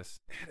ridiculous.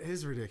 It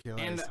is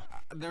ridiculous. And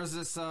there's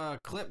this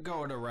clip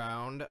going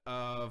around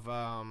of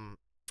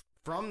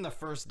from the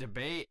first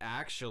debate,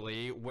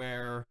 actually,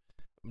 where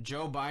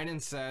Joe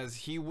Biden says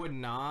he would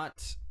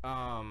not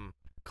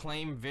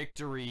claim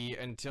victory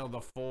until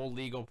the full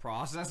legal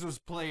process was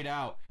played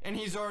out. And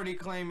he's already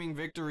claiming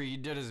victory. He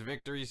did his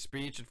victory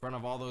speech in front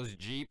of all those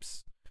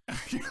Jeeps.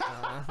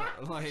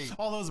 Like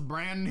all those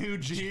brand new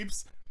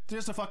Jeeps.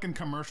 Just a fucking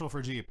commercial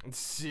for Jeep.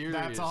 Seriously.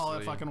 That's all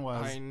it fucking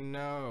was. I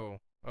know.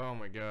 Oh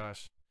my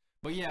gosh.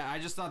 But yeah, I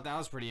just thought that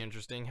was pretty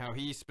interesting how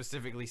he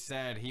specifically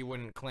said he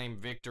wouldn't claim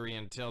victory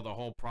until the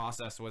whole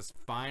process was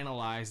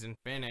finalized and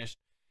finished.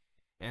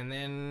 And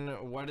then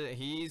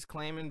he's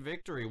claiming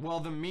victory. Well,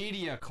 the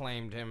media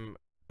claimed him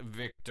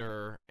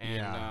victor,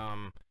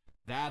 and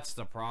that's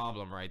the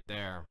problem right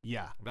there.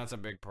 Yeah. That's a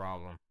big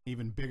problem.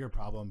 Even bigger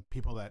problem,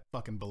 people that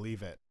fucking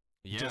believe it.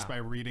 Yeah. Just by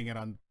reading it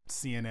on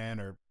CNN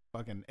or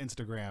fucking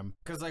Instagram.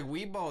 Because like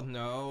we both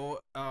know,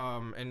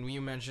 and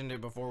you mentioned it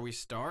before we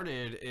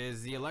started,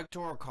 is the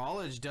Electoral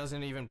College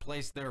doesn't even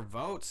place their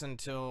votes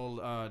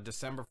until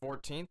December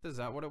 14th. Is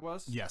that what it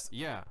was? Yes.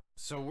 Yeah.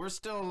 So we're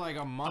still like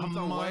a month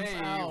away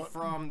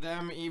from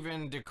them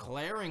even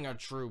declaring a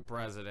true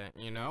president,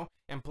 you know?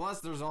 And plus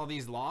there's all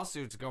these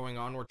lawsuits going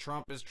on where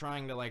Trump is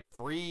trying to like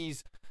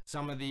freeze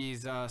some of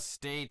these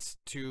states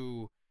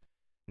to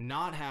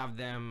not have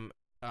them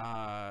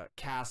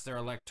cast their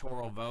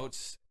electoral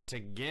votes to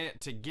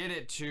get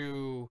it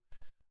to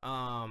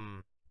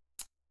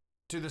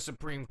the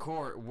Supreme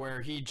Court,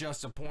 where he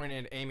just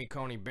appointed Amy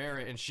Coney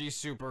Barrett, and she's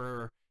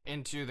super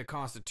into the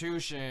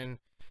Constitution.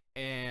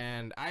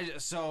 And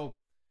so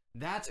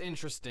that's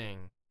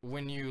interesting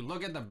when you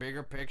look at the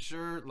bigger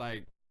picture.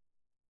 Like,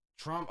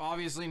 Trump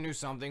obviously knew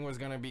something was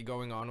going to be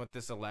going on with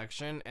this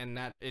election, and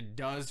that it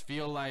does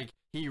feel like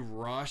he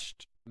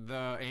rushed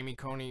the Amy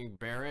Coney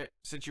Barrett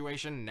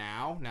situation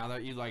now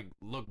that you like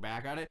look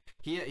back at it.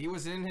 He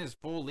was in his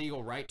full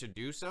legal right to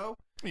do so.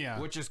 Yeah.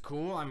 Which is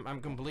cool.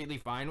 I'm completely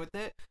fine with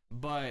it.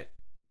 But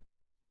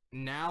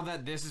now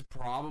that this is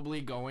probably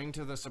going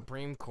to the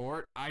Supreme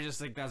Court, I just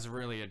think that's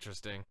really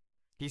interesting.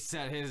 He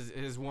set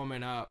his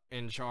woman up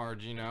in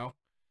charge, you know?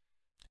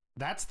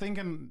 That's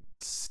thinking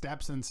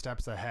steps and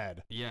steps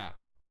ahead. Yeah.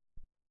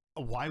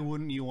 Why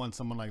wouldn't you want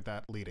someone like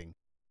that leading?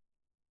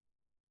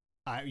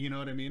 You know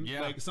what I mean?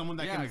 Yeah. Like someone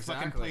that can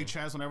fucking play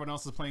chess when everyone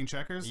else is playing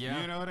checkers.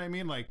 Yeah. You know what I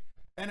mean? Like,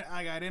 and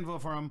I didn't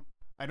vote for him.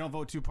 I don't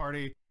vote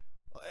two-party.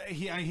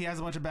 He has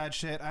a bunch of bad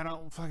shit. I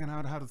don't fucking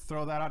know how to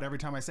throw that out every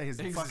time I say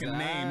his fucking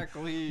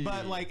name.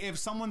 But like, if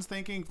someone's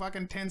thinking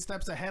fucking 10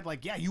 steps ahead,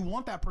 like, yeah, you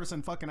want that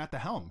person fucking at the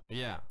helm.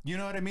 Yeah. You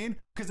know what I mean?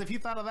 Because if he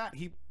thought of that,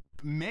 he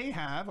may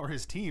have, or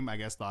his team, I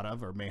guess, thought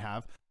of, or may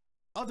have,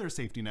 other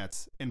safety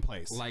nets in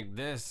place. Like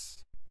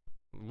this,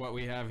 what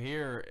we have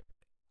here.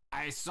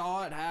 I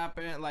saw it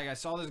happen. Like, I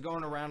saw this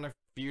going around a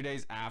few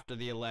days after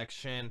the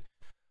election.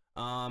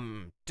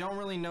 Don't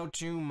really know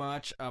too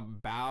much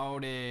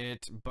about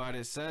it, but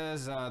it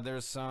says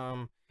there's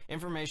some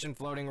information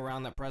floating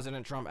around that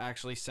President Trump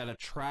actually set a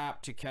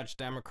trap to catch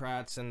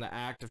Democrats in the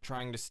act of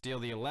trying to steal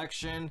the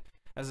election.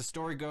 As the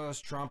story goes,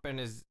 Trump and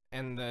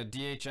the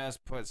DHS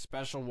put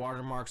special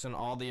watermarks on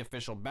all the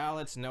official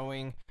ballots,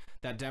 knowing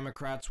that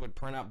Democrats would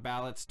print up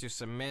ballots to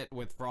submit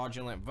with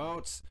fraudulent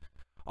votes.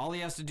 All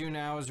he has to do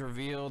now is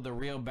reveal the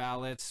real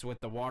ballots with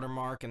the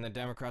watermark, and the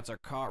Democrats are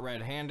caught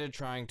red-handed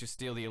trying to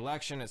steal the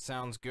election. It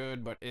sounds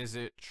good, but is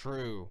it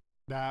true?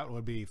 That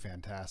would be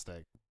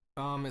fantastic.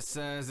 It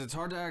says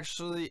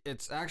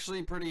it's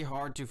actually pretty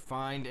hard to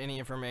find any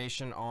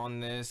information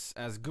on this,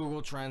 as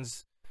Google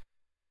Trends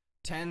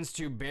tends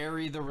to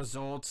bury the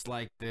results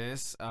like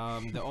this.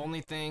 The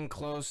only thing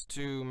close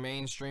to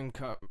mainstream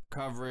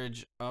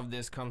coverage of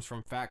this comes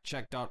from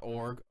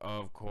factcheck.org,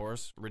 of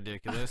course,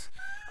 ridiculous,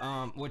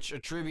 which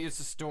attributes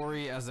the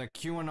story as a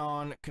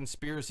QAnon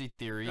conspiracy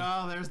theory.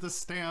 Oh, there's the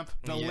stamp,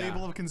 the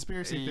label of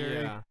conspiracy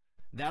theory. Yeah.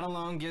 That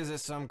alone gives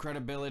it some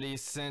credibility,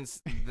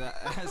 since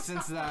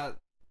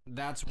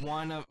that's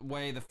one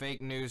way the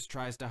fake news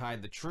tries to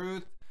hide the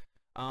truth.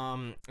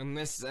 And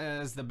this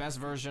says the best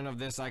version of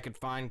this I could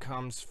find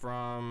comes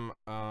from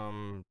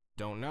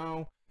don't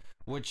know,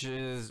 which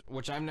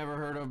I've never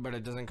heard of, but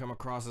it doesn't come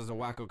across as a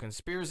wacko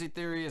conspiracy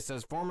theory. It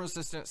says former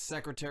Assistant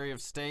Secretary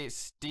of State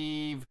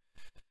Steve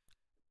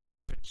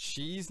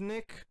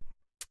Pachiznik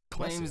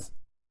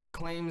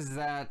claims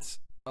that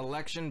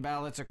election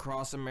ballots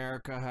across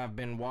America have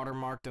been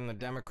watermarked and the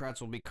Democrats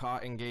will be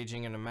caught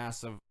engaging in a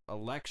massive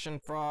election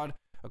fraud.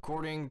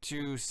 According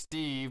to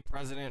Steve,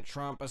 President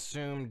Trump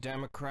assumed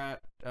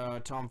Democrat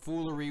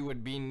tomfoolery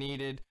would be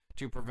needed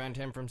to prevent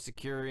him from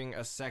securing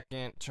a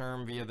second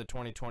term via the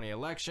 2020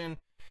 election.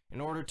 In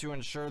order to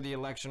ensure the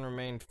election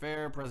remained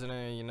fair, President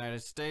of the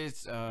United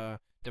States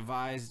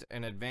devised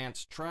an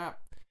advanced trap.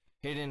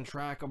 Hidden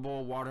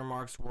trackable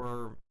watermarks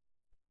were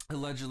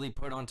allegedly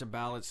put onto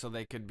ballots so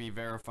they could be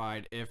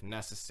verified if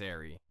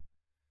necessary.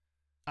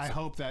 I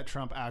hope that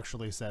Trump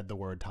actually said the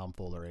word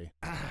tomfoolery.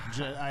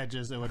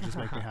 It would just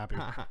make me happy.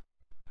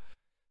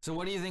 So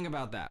what do you think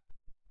about that?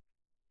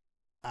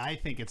 I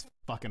think it's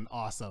fucking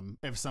awesome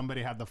if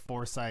somebody had the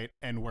foresight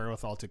and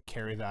wherewithal to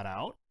carry that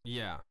out.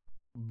 Yeah.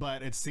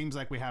 But it seems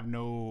like we have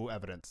no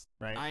evidence,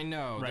 right? I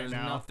know. Right there's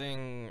now,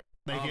 nothing.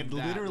 Like it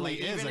that. literally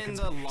like, is even a in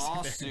the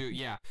lawsuit.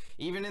 Yeah,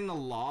 even in the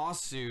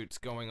lawsuits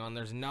going on,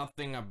 there's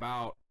nothing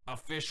about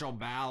official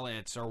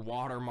ballots or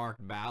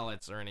watermarked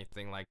ballots or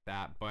anything like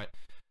that. But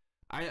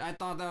I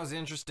thought that was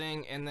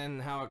interesting, and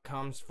then how it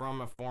comes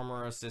from a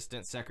former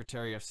assistant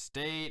secretary of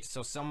state,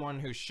 so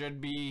someone who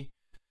should be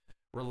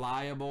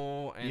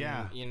reliable and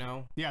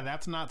yeah,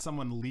 that's not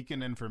someone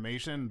leaking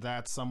information.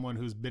 That's someone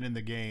who's been in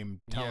the game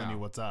telling you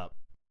what's up.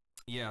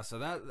 Yeah, so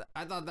that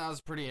I thought that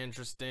was pretty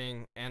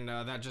interesting, and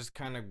that just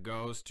kind of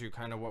goes to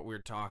kind of what we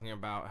were talking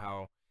about,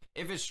 how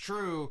if it's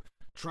true,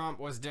 Trump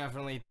was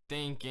definitely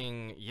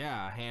thinking,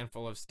 a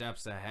handful of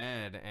steps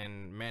ahead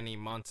and many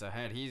months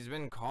ahead. He's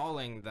been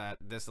calling that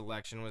this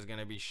election was going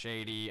to be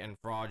shady and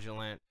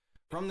fraudulent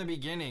from the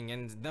beginning,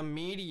 and the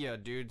media,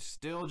 dude,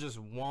 still just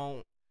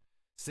won't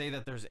say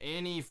that there's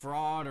any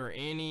fraud or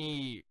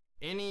any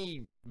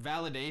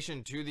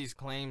validation to these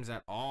claims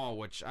at all,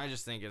 which I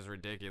just think is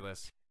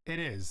ridiculous. It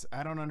is.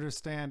 I don't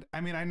understand. I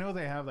mean, I know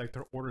they have like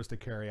their orders to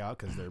carry out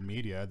because they're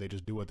media. They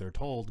just do what they're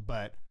told.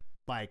 But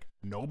like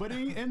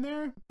nobody in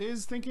there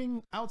is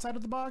thinking outside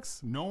of the box.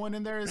 No one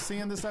in there is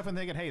seeing this stuff and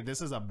thinking, hey,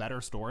 this is a better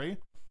story.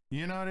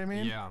 You know what I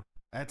mean? Yeah.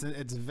 It's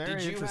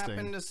very interesting. Did you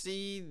happen to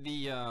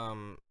see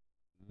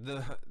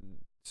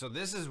so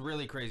this is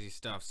really crazy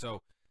stuff.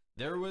 So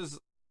there was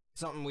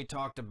something we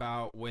talked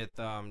about with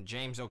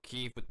James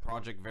O'Keefe with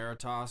Project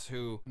Veritas,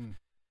 who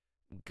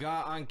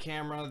got on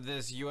camera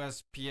this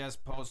USPS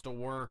postal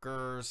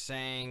worker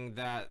saying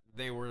that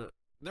there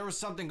was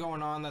something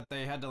going on, that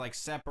they had to like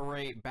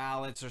separate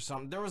ballots or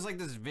something. There was like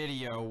this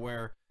video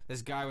where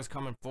this guy was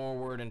coming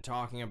forward and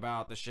talking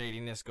about the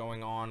shadiness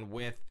going on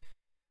with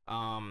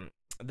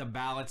the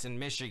ballots in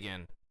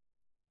Michigan.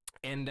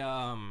 And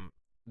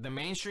the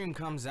mainstream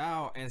comes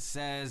out and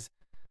says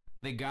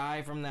the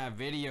guy from that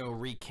video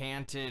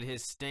recanted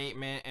his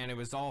statement and it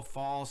was all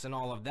false and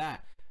all of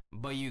that.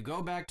 But you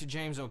go back to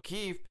James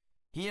O'Keefe,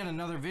 he had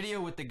another video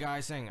with the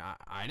guy saying,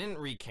 I didn't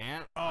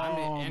recant.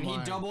 And he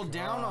doubled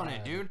down on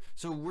it, dude.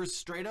 So we're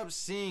straight up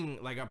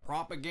seeing like a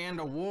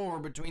propaganda war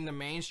between the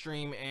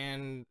mainstream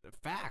and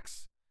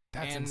facts.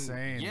 That's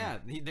insane. Yeah,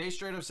 they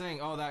straight up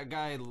saying, oh, that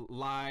guy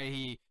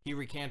lied. He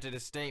recanted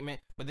his statement.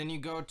 But then you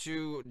go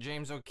to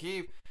James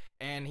O'Keefe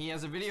and he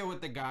has a video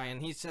with the guy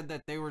and he said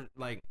that they were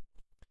like,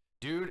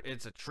 dude,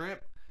 it's a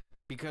trip,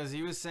 because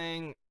he was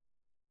saying,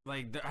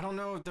 like, I don't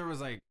know if there was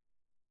like,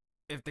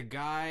 if the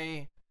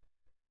guy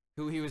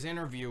who he was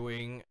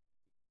interviewing,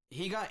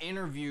 he got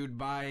interviewed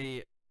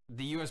by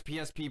the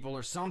USPS people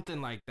or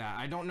something like that.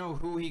 I don't know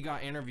who he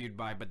got interviewed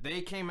by, but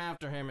they came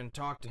after him and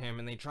talked to him,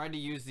 and they tried to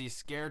use these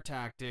scare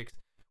tactics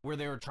where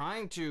they were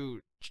trying to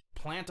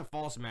plant a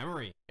false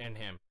memory in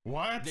him.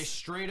 What? They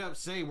straight up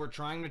say, we're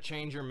trying to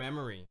change your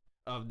memory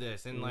of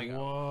this, and like,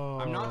 whoa.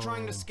 I'm not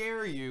trying to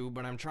scare you,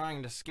 but I'm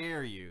trying to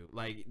scare you.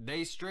 Like,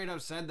 they straight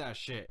up said that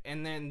shit.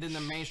 And then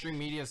the mainstream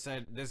media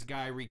said this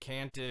guy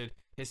recanted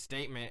his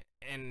statement,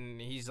 and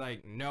he's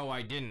like, no,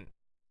 I didn't.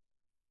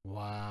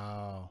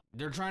 Wow.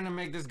 They're trying to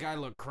make this guy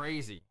look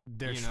crazy.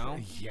 You know?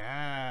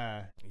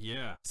 Yeah.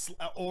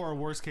 Or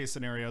worst case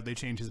scenario, they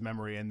change his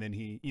memory and then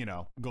he,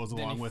 goes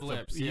along with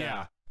flips, the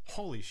yeah.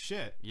 Holy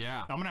shit.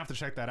 Yeah. I'm gonna have to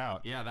check that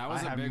out. Yeah, that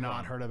was a big one. I have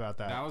not heard about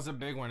that. That was a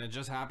big one. It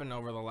just happened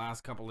over the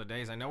last couple of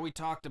days. I know we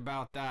talked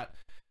about that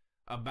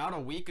about a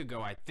week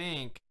ago, I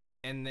think,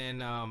 and then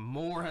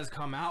more has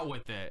come out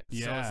with it.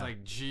 Yeah. So it's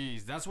like,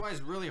 geez. That's why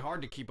it's really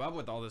hard to keep up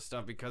with all this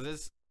stuff,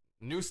 because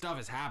new stuff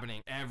is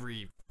happening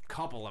every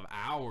couple of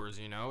hours,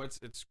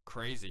 It's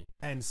crazy.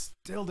 And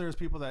still there's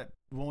people that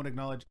won't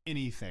acknowledge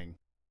anything.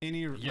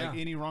 Like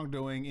any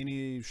wrongdoing,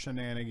 any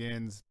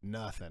shenanigans,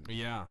 nothing.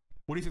 Yeah.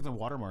 What do you think the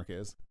watermark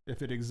is?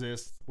 If it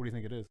exists, what do you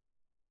think it is?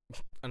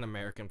 An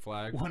American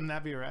flag. Wouldn't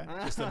that be right?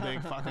 Just a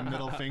big fucking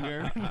middle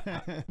finger.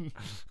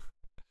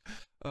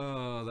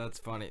 Oh, that's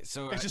funny.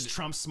 So it's just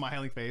Trump's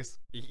smiling face.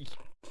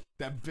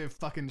 That big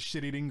fucking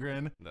shit-eating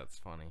grin. That's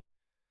funny.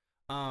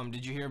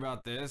 Did you hear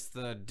about this?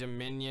 The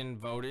Dominion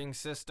voting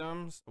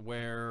systems,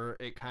 where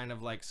it kind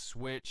of like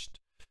switched,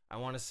 I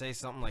want to say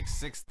something like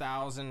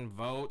 6,000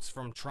 votes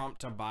from Trump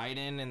to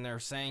Biden, and they're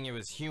saying it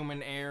was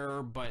human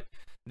error, but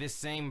this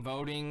same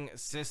voting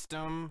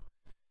system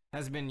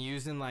has been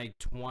used in like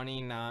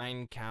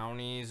 29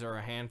 counties or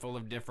a handful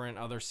of different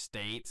other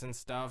states and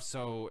stuff.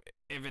 So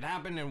if it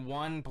happened in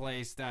one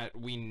place that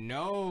we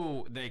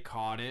know they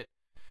caught it,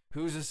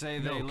 who's to say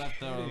they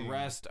left the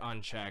rest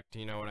unchecked?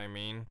 You know what I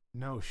mean?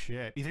 No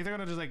shit. You think they're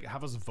gonna just like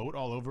have us vote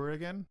all over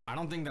again? I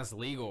don't think that's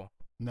legal.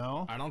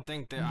 No, I don't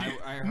think that.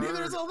 I heard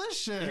neither is all this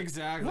shit.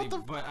 Exactly,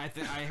 but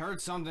I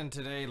heard something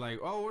today like,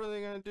 oh, what are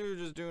they gonna do?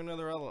 Just do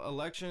another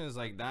election? Is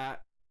like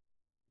that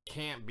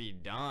can't be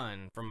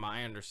done. From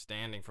my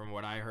understanding, from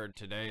what I heard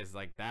today, is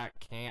like that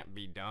can't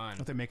be done.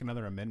 If they make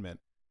another amendment,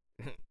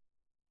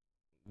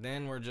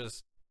 then we're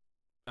just,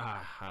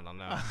 I don't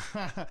know.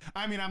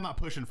 I mean, I'm not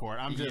pushing for it.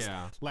 I'm just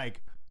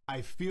like,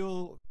 I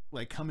feel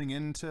like coming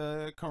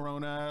into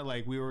Corona,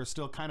 like we were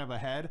still kind of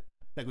ahead.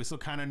 Like we still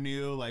kind of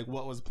knew like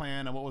what was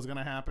planned and what was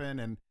gonna happen,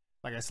 and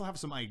like I still have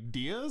some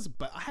ideas,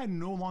 but I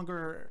no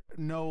longer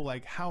know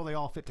like how they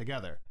all fit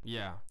together.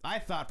 Yeah, I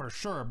thought for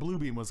sure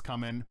Bluebeam was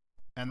coming,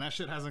 and that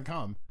shit hasn't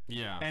come.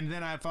 Yeah, and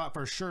then I thought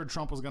for sure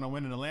Trump was gonna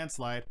win in a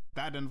landslide.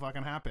 That didn't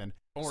fucking happen.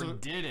 Or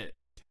did it?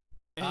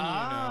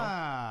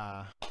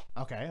 And,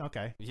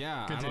 okay.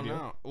 Yeah, continue. I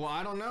don't know. Well,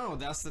 I don't know.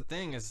 That's the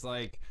thing. It's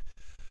like,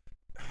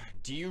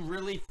 do you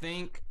really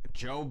think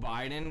Joe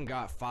Biden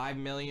got 5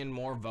 million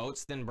more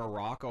votes than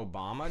Barack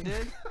Obama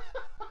did?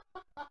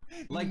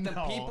 Like, the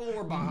people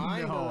were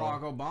behind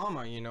Barack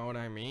Obama, you know what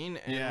I mean?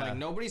 And like,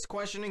 nobody's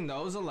questioning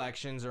those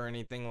elections or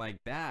anything like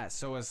that.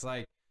 So it's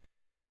like,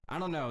 I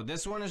don't know.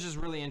 This one is just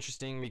really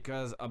interesting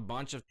because a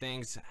bunch of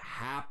things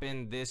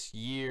happened this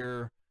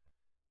year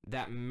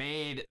that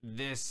made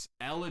this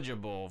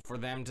eligible for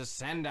them to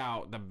send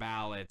out the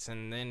ballots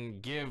and then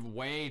give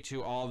way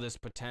to all this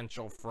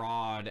potential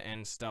fraud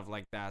and stuff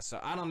like that. So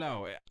I don't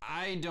know.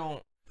 I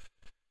don't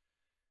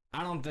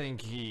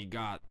think he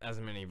got as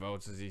many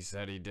votes as he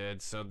said he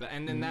did. So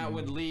and then that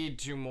would lead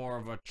to more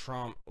of a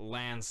Trump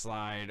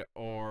landslide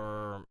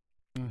or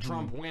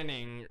Trump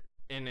winning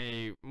in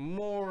a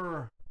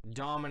more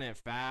dominant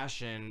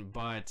fashion,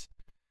 but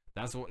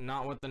that's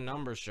not what the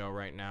numbers show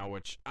right now,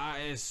 which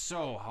is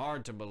so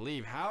hard to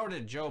believe. How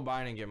did Joe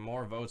Biden get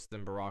more votes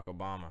than Barack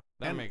Obama?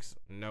 That makes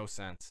no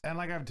sense. And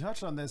like I've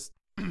touched on this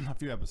a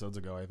few episodes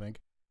ago, I think.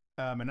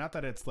 And not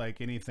that it's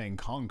like anything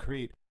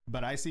concrete,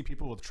 but I see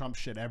people with Trump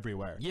shit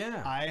everywhere.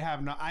 Yeah.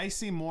 I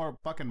see more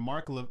fucking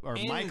Mike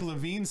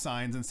Levine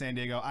signs in San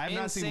Diego. I've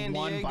not seen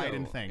one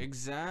Biden thing.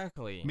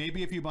 Exactly.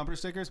 Maybe a few bumper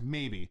stickers,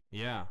 maybe.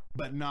 Yeah.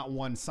 But not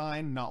one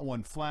sign, not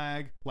one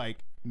flag, like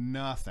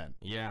nothing.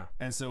 Yeah.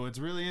 And so it's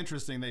really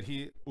interesting that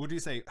would you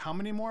say, how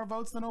many more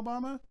votes than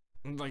Obama?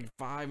 Like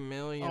 5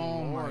 million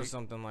more or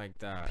something like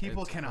that.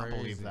 People cannot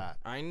believe that.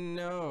 I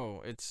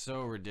know. It's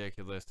so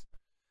ridiculous.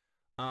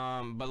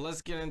 But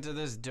let's get into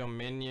this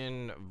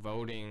Dominion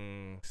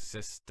voting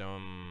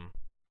system.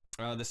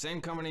 The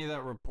same company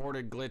that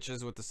reported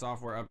glitches with the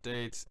software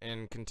updates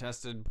in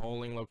contested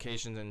polling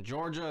locations in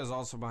Georgia is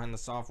also behind the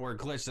software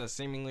glitch that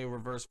seemingly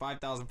reversed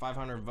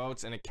 5,500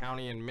 votes in a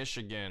county in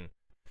Michigan.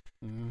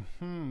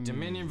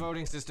 Dominion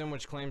voting system,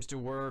 which claims to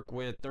work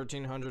with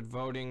 1,300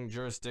 voting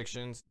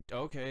jurisdictions.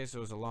 Okay,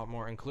 so it's a lot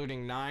more,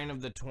 including 9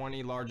 of the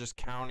 20 largest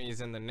counties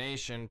in the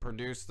nation,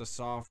 produced the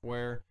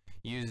software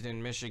used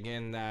in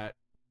Michigan that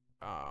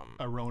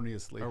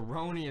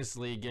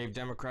erroneously gave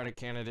Democratic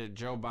candidate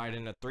Joe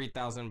Biden a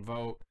 3,000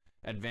 vote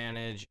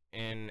advantage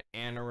in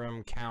Anne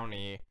Arundel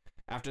County.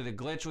 After the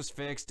glitch was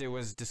fixed, it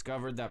was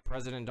discovered that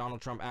President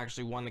Donald Trump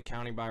actually won the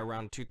county by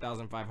around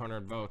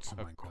 2,500 votes.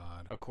 Oh my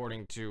God.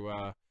 According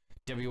to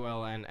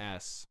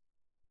WLNS.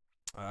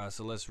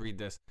 So let's read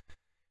this.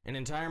 An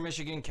entire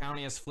Michigan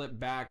county has flipped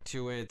back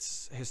to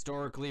its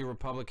historically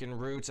Republican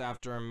roots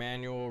after a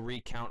manual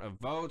recount of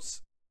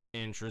votes.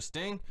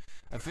 Interesting.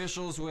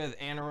 Officials with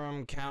Anne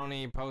Arundel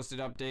County posted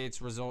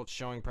updates results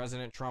showing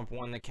President Trump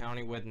won the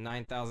county with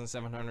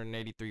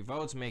 9,783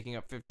 votes, making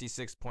up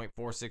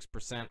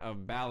 56.46%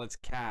 of ballots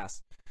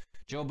cast.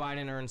 Joe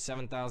Biden earned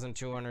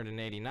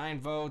 7,289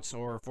 votes,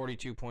 or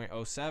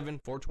 42.07,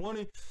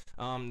 420.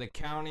 The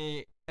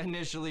county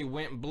initially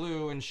went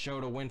blue and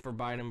showed a win for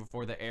Biden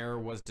before the error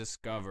was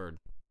discovered.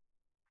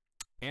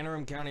 Anne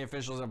Arundel County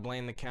officials have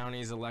blamed the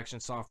county's election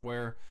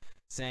software,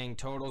 saying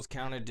totals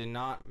counted did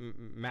not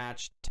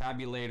match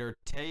tabulator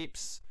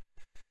tapes.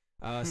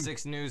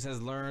 6 News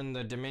has learned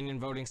the Dominion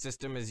voting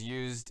system is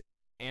used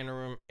Anne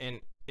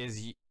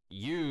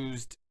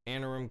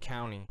Arundel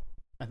County.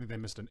 I think they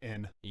missed an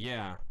N.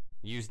 Yeah,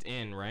 used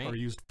in, right? Or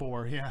used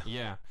for, yeah.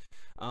 Yeah.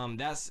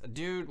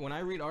 Dude, when I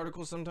read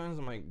articles sometimes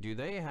I'm like, do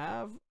they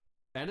have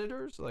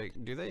editors? Like,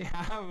 do they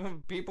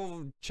have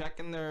people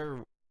checking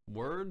their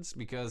words?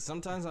 Because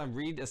sometimes I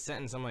read a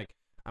sentence, I'm like,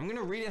 I'm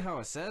gonna read it how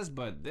it says,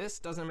 but this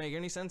doesn't make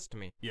any sense to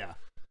me. Yeah.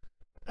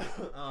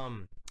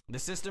 The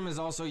system is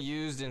also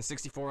used in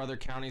 64 other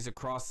counties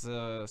across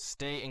the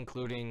state,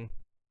 including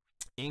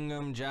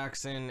Ingham,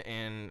 Jackson,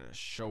 and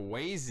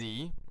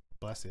Shawwaysee.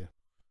 Bless you.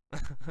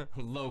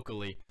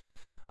 Locally.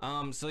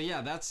 So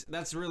yeah,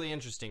 that's really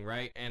interesting,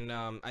 right? And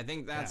I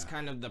think that's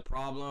kind of the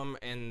problem,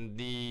 and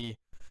the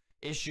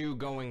issue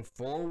going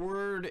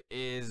forward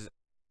is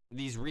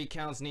these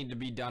recounts need to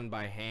be done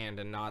by hand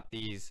and not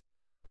these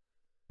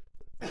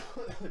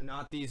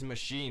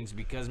machines,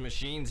 because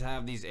machines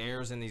have these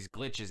errors and these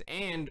glitches,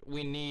 and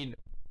we need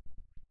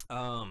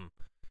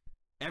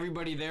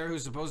everybody there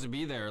who's supposed to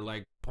be there,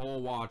 like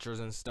poll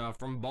watchers and stuff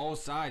from both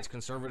sides,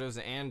 conservatives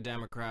and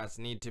Democrats,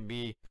 need to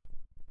be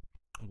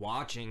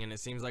watching, and it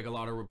seems like a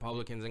lot of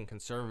Republicans and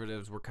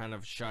conservatives were kind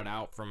of shut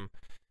out from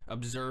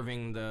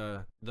observing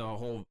the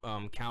whole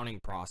counting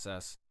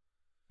process.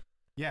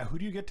 Yeah, who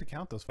do you get to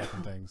count those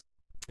fucking things?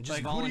 Just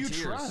like, volunteers. who do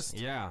you trust?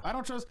 Yeah, I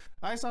don't trust.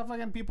 I saw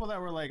fucking people that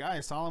were like,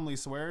 I solemnly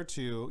swear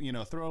to, you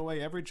know, throw away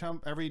every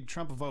Trump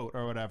vote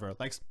or whatever.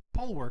 Like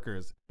poll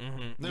workers.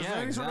 mm-hmm. There's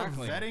any sort of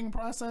vetting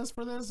process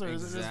for this, or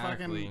is it just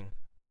fucking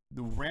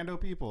the rando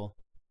people?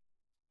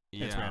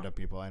 Yeah. It's rando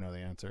people. I know the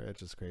answer. It's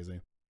just crazy.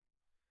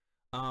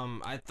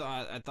 I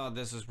thought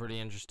this was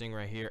pretty interesting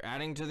right here.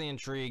 Adding to the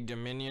intrigue,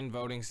 Dominion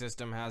voting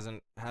system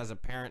has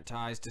apparent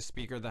ties to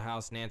Speaker of the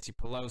House Nancy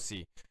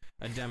Pelosi,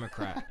 a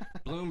Democrat.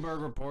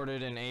 Bloomberg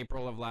reported in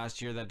April of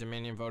last year that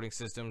Dominion voting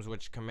systems,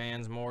 which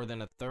commands more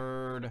than a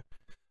third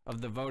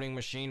of the voting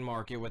machine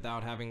market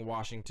without having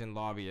Washington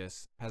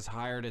lobbyists, has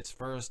hired its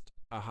first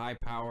a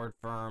high-powered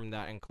firm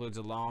that includes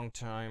a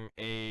long-time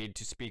aide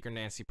to Speaker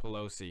Nancy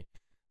Pelosi.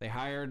 They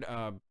hired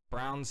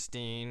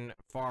Brownstein,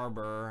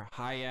 Farber,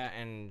 Hyatt,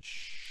 and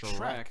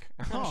Shrek.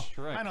 Oh,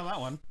 Shrek. I know that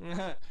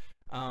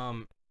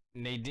one.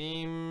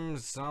 Nadeem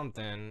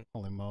something.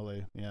 Holy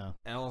moly, yeah.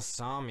 El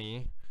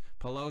Sami,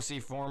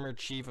 Pelosi, former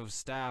chief of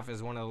staff,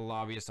 is one of the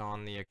lobbyists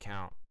on the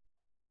account.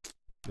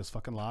 Those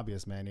fucking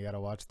lobbyists, man. You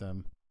gotta watch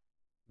them.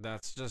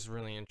 That's just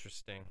really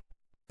interesting.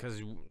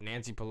 Because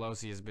Nancy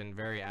Pelosi has been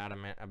very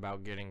adamant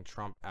about getting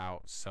Trump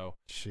out, so...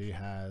 She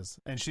has.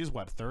 And she's,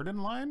 what, third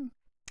in line?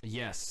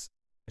 Yes.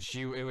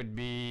 It would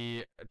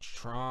be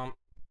Trump,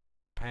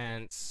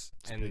 Pence,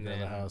 Speaker and then of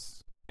the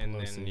House, and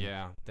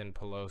Pelosi. then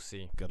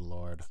Pelosi. Good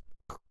lord.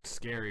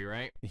 Scary,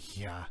 right?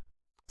 Yeah.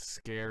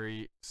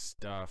 Scary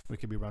stuff. We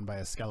could be run by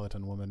a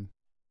skeleton woman.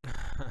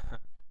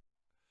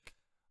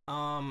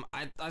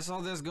 I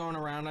saw this going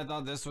around. I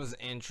thought this was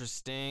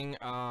interesting.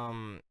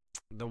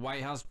 The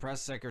White House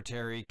press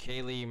secretary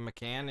Kayleigh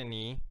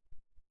McEnany.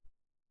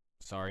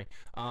 Sorry.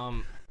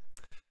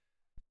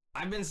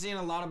 I've been seeing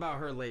a lot about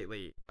her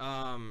lately.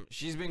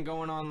 She's been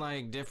going on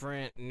like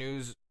different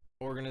news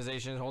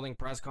organizations holding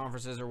press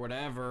conferences or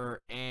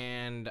whatever,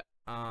 and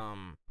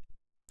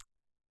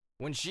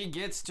when she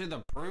gets to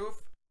the proof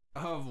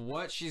of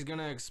what she's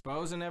gonna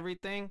expose and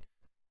everything,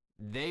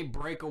 they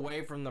break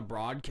away from the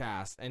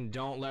broadcast and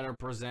don't let her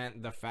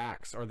present the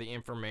facts or the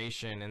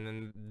information, and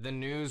then the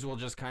news will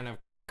just kind of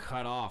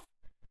cut off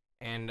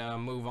and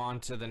move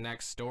on to the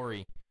next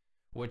story,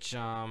 which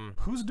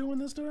who's doing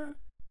this to her?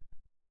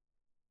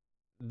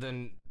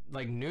 The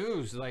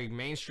news, like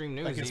mainstream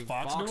news. Like, is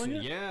Fox doing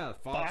it? Yeah,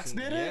 Fox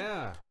did it?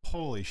 Yeah.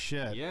 Holy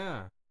shit.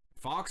 Yeah.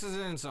 Fox is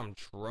in some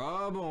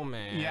trouble,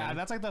 man. Yeah,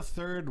 that's like the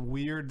third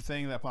weird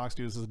thing that Fox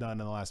News has done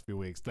in the last few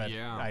weeks that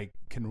I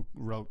can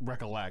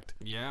recollect.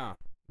 Yeah.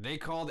 They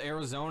called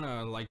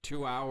Arizona like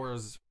 2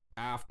 hours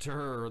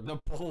after the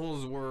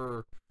polls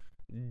were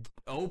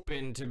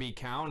open to be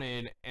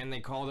counted, and they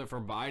called it for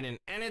Biden,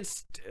 and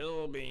it's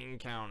still being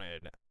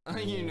counted.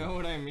 You know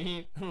what I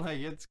mean? Like,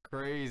 it's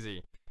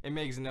crazy. It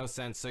makes no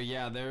sense. So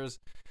yeah, there's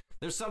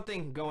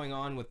something going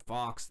on with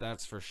Fox,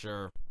 that's for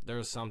sure.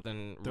 There's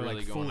something They're really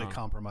like going fully on.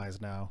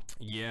 Compromised now.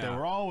 Yeah. They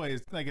were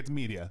always like, it's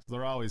media.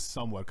 They're always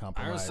somewhat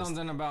compromised. I heard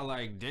something about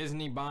like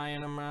Disney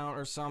buying them out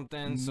or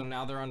something. So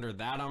now they're under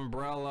that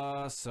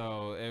umbrella.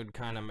 So it would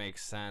kind of make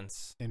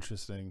sense.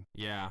 Interesting.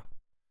 Yeah.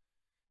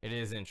 It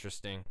is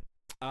interesting.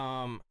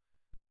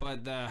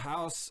 But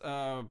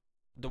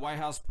the White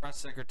House press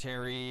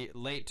secretary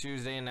late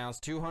Tuesday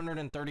announced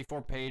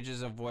 234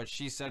 pages of what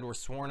she said were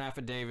sworn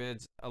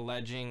affidavits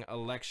alleging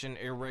election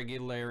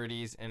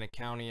irregularities in a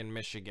county in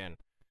Michigan.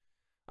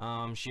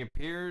 She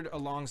appeared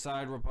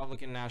alongside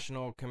Republican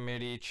National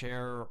Committee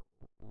Chair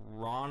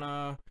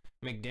Ronna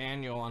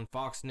McDaniel on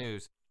Fox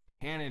News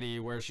Hannity,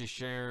 where she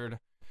shared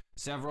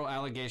several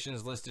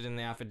allegations listed in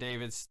the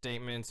affidavit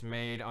statements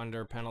made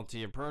under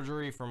penalty of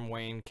perjury from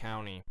Wayne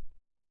County.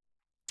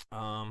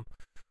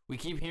 We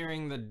keep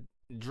hearing the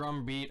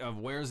drumbeat of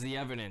where's the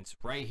evidence?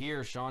 Right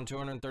here, Sean,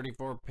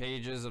 234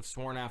 pages of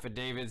sworn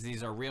affidavits.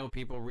 These are real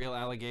people, real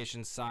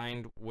allegations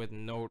signed with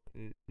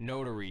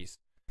notaries.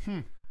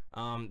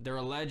 They're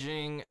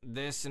alleging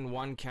this in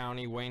one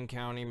county, Wayne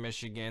County,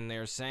 Michigan.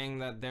 They're saying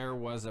that there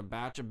was a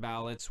batch of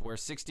ballots where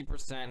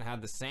 60%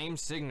 had the same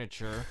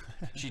signature,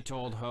 she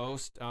told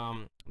Host.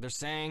 They're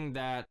saying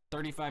that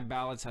 35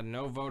 ballots had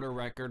no voter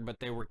record, but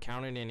they were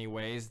counted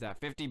anyways, that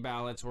 50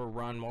 ballots were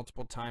run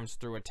multiple times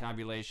through a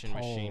tabulation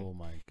machine. Oh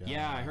my God.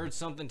 Yeah, I heard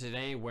something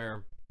today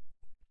where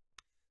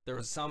there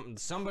was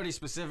somebody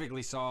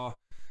specifically saw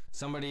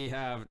somebody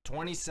have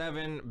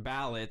 27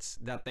 ballots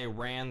that they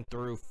ran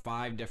through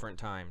 5 different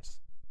times.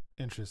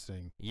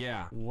 Interesting.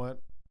 Yeah. What?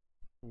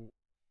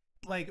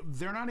 Like,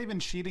 they're not even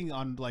cheating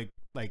on like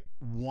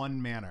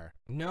one manner.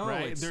 No,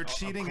 right? They're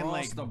cheating in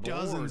like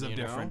dozens of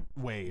different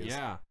ways.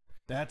 Yeah.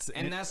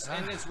 And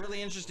it's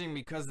really interesting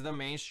because the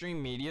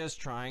mainstream media is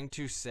trying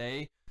to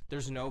say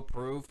there's no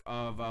proof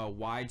of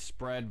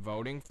widespread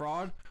voting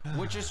fraud,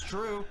 which is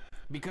true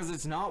because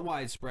it's not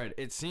widespread.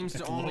 It seems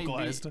to only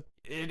localized.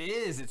 It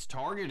is. It's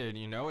targeted,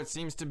 you know. It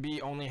seems to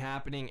be only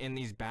happening in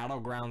these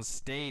battleground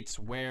states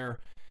where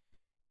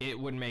it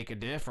would make a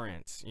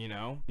difference, you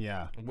know?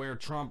 Yeah. Where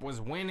Trump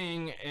was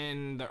winning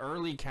in the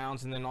early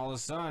counts, and then all of a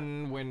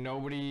sudden, when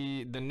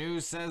the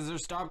news says they're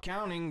stopped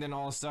counting, then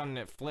all of a sudden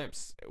it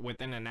flips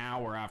within an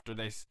hour after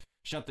they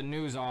shut the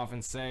news off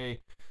and say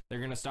they're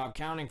going to stop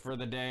counting for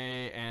the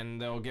day and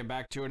they'll get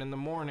back to it in the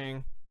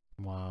morning.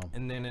 Wow.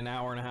 And then an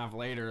hour and a half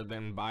later,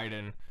 then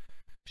Biden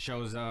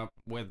shows up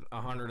with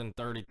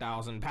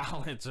 130,000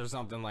 ballots or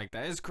something like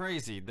that. It's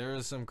crazy. There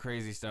is some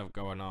crazy stuff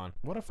going on.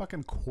 What a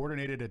fucking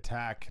coordinated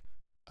attack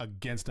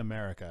against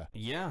America.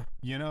 Yeah.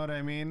 You know what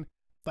I mean?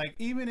 Like,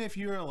 even if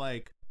you're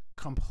like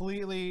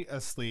completely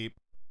asleep,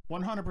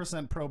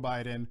 100% pro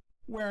Biden,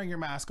 wearing your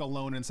mask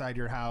alone inside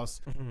your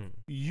house,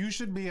 you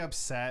should be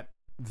upset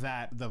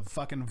that the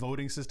fucking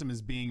voting system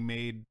is being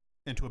made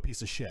into a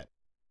piece of shit.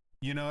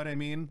 You know what I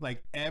mean?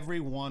 Like,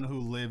 everyone who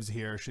lives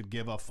here should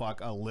give a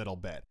fuck a little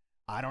bit.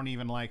 I don't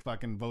even like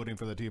fucking voting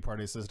for the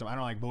two-party system. I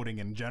don't like voting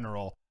in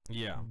general.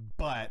 Yeah.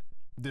 But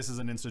this is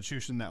an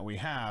institution that we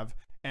have,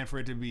 and for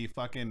it to be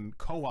fucking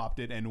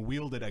co-opted and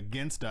wielded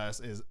against us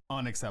is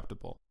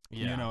unacceptable.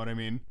 Yeah. You know what I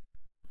mean?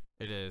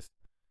 It is.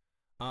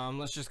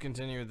 Let's just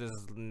continue with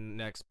this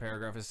next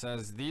paragraph. It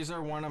says, these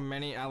are one of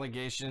many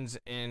allegations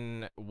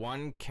in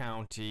one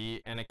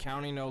county, and a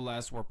county no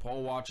less, where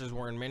poll watchers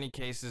were in many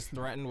cases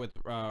threatened with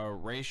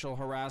racial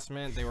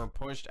harassment. They were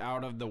pushed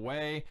out of the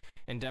way,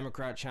 and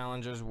Democrat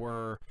challengers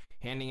were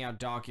handing out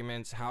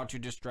documents how to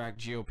distract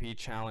GOP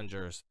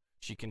challengers.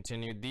 She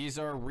continued, these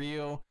are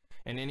real,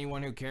 and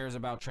anyone who cares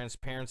about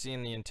transparency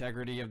and the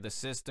integrity of the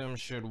system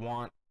should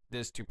want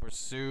this to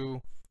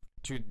pursue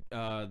to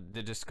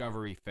the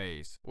discovery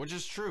phase, which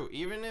is true.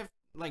 Even if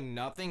like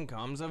nothing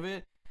comes of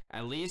it,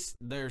 at least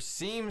there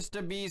seems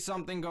to be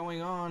something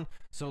going on,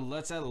 so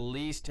let's at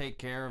least take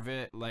care of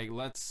it. Like,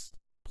 let's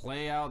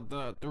play out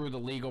through the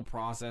legal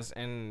process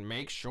and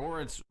make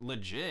sure it's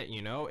legit,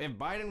 you know? If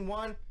Biden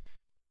won,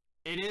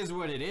 it is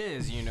what it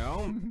is, you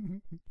know?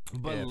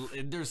 But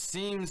there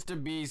seems to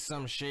be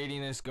some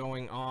shadiness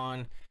going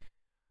on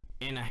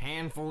in a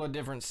handful of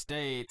different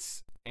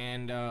states.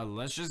 And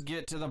let's just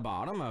get to the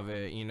bottom of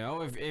it, you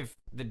know? If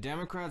the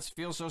Democrats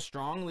feel so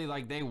strongly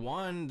like they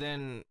won,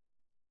 then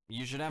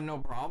you should have no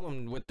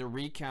problem with the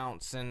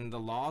recounts and the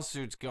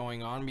lawsuits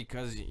going on,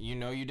 because you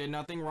know you did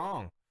nothing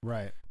wrong.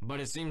 Right. But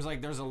it seems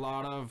like there's a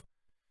lot of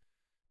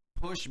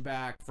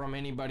pushback from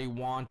anybody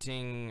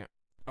wanting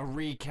a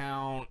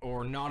recount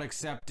or not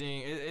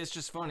accepting. It's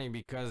just funny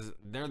because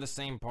they're the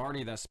same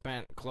party that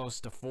spent close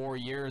to 4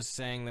 years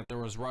saying that there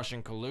was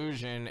Russian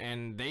collusion,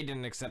 and they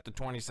didn't accept the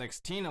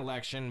 2016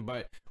 election,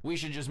 but we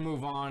should just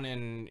move on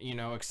and, you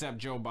know, accept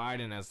Joe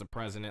Biden as the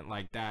president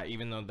like that,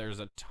 even though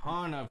there's a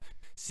ton of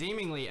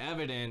seemingly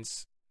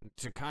evidence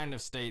to kind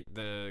of state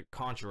the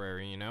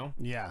contrary, you know?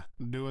 Yeah.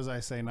 Do as I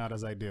say, not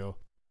as I do.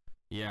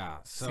 Yeah.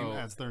 So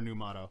that's their new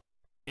motto.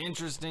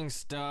 Interesting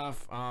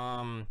stuff.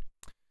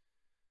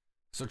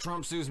 So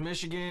Trump sues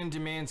Michigan,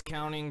 demands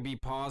counting be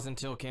paused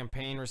until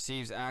campaign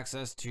receives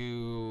access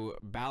to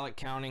ballot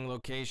counting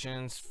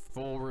locations,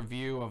 full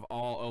review of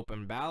all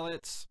open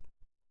ballots.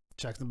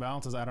 Checks and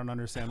balances. I don't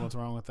understand what's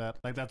wrong with that.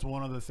 Like, that's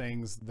one of the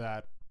things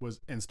that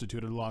was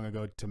instituted long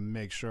ago to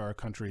make sure our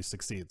country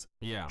succeeds.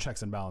 Yeah.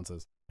 Checks and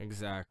balances.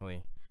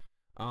 Exactly.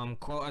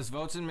 Quote, as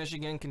votes in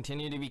Michigan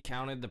continue to be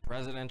counted, the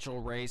presidential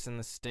race in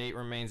the state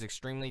remains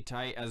extremely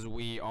tight, as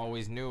we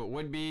always knew it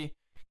would be.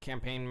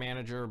 Campaign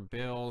manager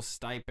Bill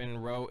Stipin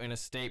wrote in a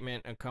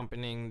statement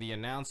accompanying the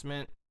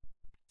announcement,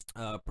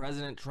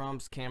 President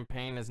Trump's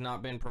campaign has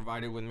not been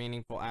provided with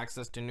meaningful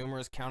access to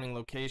numerous counting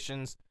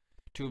locations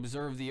to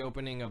observe the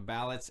opening of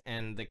ballots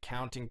and the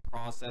counting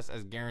process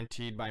as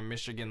guaranteed by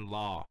Michigan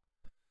law.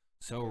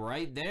 So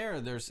right there,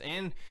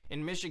 and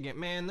in Michigan,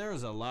 man,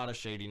 there's a lot of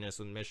shadiness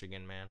with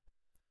Michigan, man.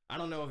 I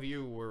don't know if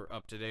you were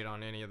up to date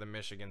on any of the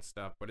Michigan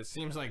stuff, but it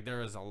seems like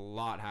there is a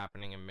lot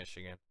happening in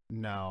Michigan.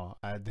 No,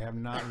 they have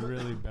not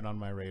really been on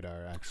my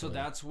radar, actually. So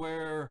that's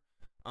where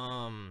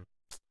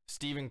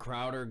Steven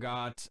Crowder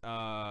got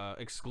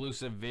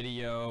exclusive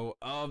video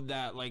of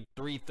that, like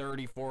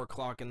 3:30, 4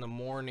 o'clock in the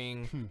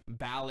morning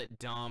ballot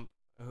dump,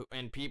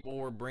 and people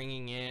were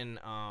bringing in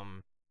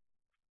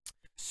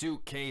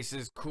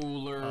suitcases,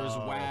 coolers,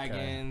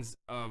 wagons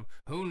of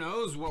who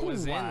knows what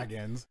was in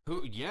wagons.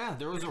 Yeah,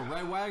 there was a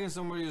red wagon,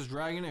 somebody was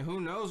dragging it, who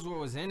knows what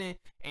was in it.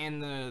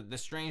 And the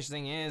strange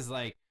thing is,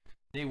 like,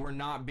 they were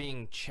not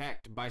being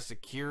checked by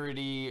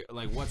security,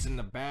 like what's in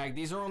the bag.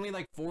 These are only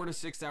like 4 to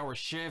 6 hour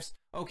shifts.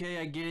 Okay,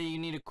 I get it, you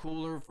need a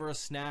cooler for a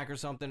snack or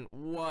something,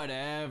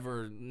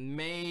 whatever,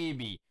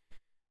 maybe.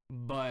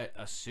 But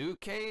a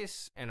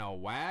suitcase and a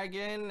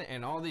wagon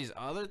and all these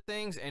other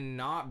things, and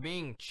not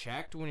being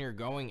checked when you're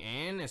going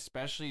in,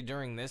 especially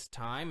during this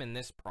time and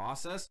this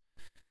process,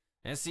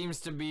 it seems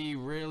to be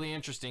really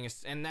interesting.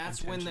 And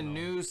that's when the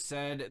news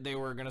said they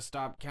were going to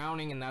stop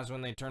counting, and that's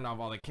when they turned off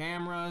all the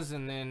cameras.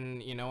 And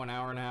then, you know, an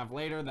hour and a half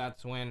later,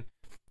 that's when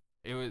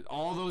it was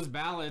all those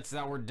ballots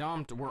that were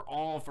dumped were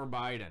all for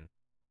Biden.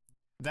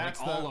 That's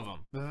like, all of them.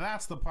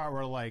 That's the part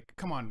where, like,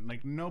 come on,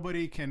 like,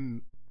 nobody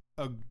can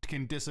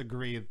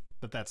disagree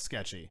that that's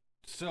sketchy.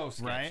 So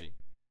sketchy.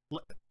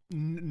 Right?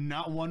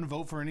 not one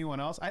vote for anyone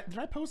else. Did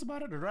I post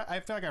about it? Or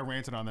I feel like I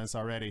ranted on this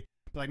already.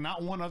 Like,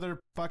 not one other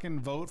fucking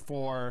vote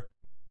for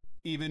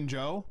even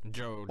Joe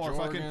or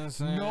fucking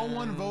no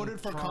one voted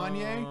for Trump,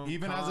 Kanye,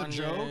 even as a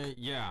joke.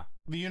 Yeah,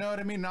 you know what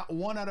I mean? Not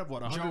one out of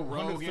what, 100, Joe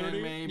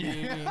Rogan, maybe.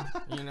 Yeah.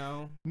 You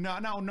know, no,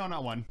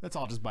 not one. That's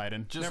all just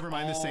Biden. Just never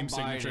mind the same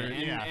Biden.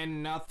 Signature.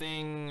 And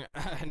nothing,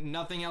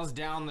 nothing else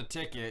down the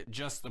ticket.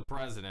 Just the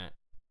president.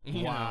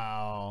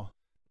 Wow.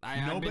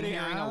 I've been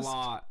hearing a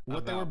lot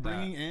what they were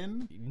bringing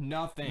in.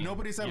 Nothing.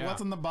 Nobody said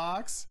what's in the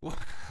box.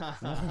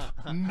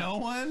 No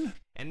one.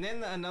 And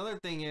then another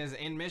thing is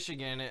in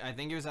Michigan, I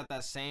think it was at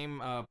that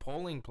same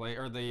polling place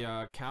or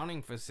the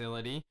counting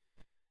facility.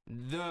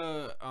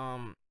 Yes,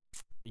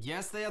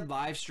 they had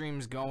live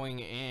streams going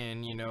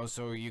in, you know,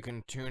 so you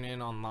can tune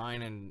in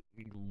online and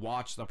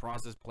watch the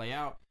process play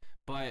out.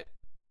 But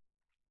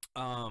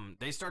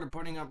they started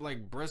putting up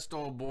like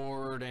Bristol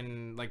board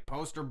and like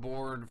poster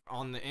board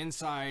on the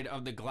inside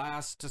of the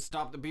glass to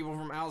stop the people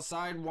from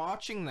outside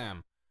watching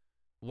them.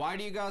 Why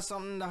do you got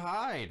something to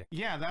hide?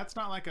 Yeah, that's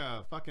not like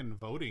a fucking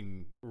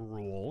voting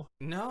rule.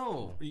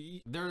 No.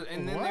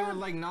 Then they were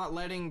like not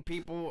letting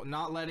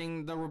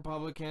the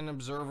Republican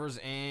observers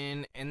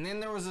in. And then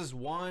there was this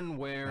one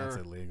where that's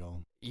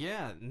illegal.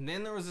 Yeah, and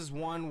then there was this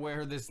one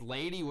where this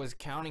lady was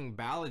counting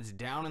ballots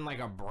down in like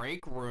a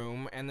break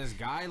room, and this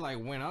guy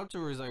like went up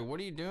to her. He's like, "What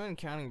are you doing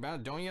counting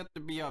ballots? Don't you have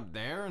to be up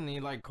there?" And he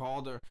like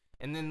called her,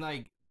 and then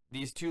like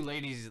these two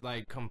ladies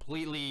like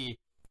completely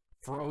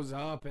froze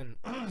up and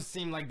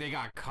seemed like they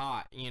got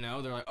caught. You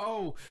know, they're like,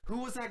 "Oh, who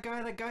was that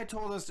guy? That guy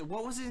told us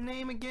what was his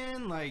name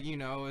again?" Like, you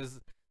know,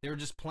 they were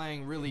just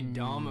playing really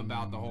dumb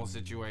about the whole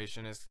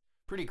situation. It's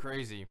pretty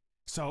crazy.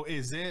 So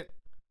is it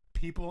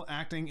people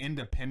acting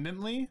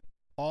independently?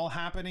 All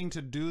happening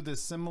to do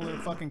this similar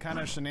fucking kind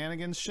of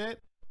shenanigans shit,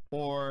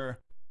 or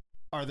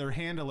are their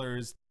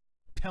handlers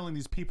telling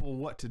these people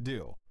what to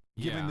do,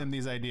 giving them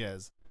these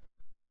ideas?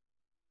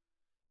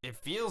 It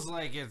feels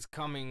like it's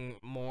coming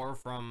more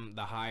from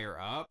the higher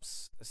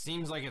ups. It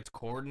seems like it's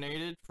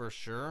coordinated for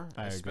sure,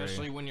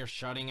 especially when you're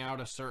shutting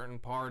out a certain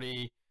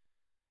party,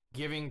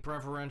 giving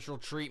preferential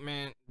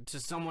treatment to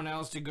someone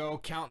else to go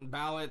count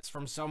ballots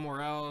from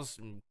somewhere else,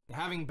 and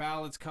having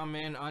ballots come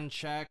in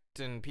unchecked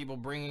and people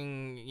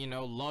bringing, you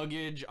know,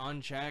 luggage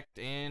unchecked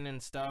in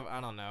and stuff.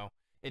 I don't know.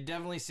 It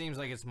definitely seems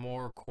like it's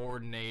more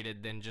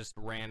coordinated than just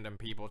random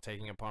people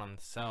taking it upon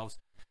themselves.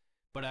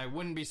 But I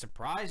wouldn't be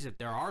surprised if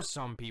there are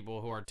some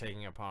people who are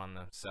taking it upon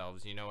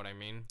themselves. You know what I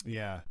mean?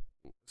 Yeah.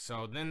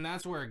 So then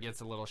that's where it gets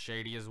a little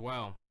shady as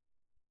well.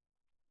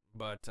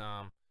 But,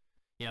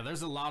 yeah,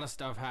 there's a lot of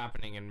stuff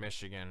happening in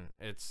Michigan.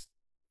 It's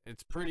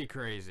pretty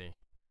crazy.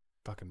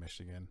 Fucking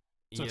Michigan.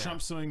 So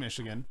Trump's suing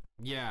Michigan.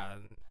 Yeah,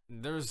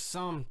 there's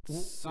some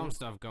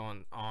stuff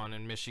going on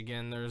in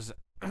Michigan. There's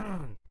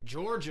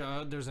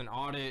Georgia. There's an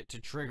audit to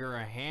trigger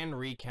a hand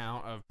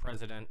recount of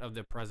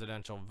the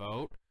presidential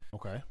vote.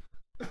 Okay.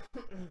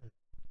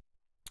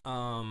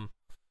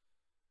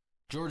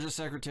 Georgia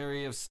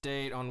Secretary of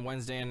State on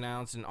Wednesday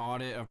announced an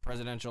audit of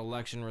presidential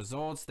election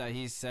results that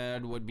he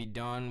said would be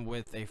done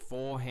with a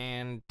full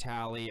hand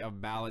tally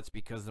of ballots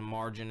because the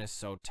margin is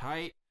so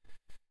tight.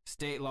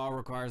 State law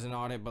requires an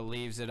audit but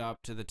leaves it up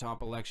to the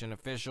top election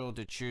official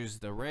to choose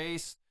the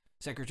race.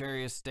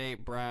 Secretary of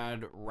State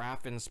Brad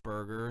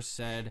Raffensperger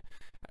said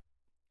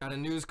at a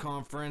news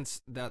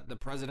conference that the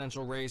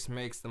presidential race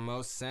makes the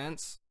most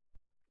sense.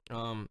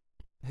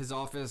 His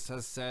office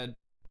has said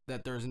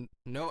that there's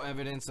no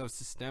evidence of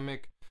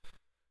systemic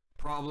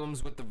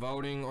problems with the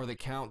voting or the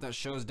count that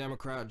shows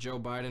Democrat Joe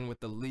Biden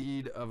with the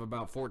lead of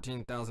about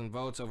 14,000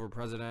 votes over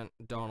President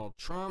Donald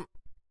Trump.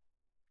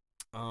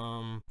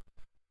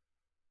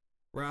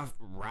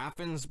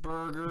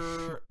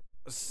 Raffensperger,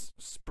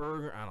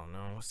 I don't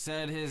know,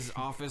 said his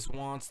office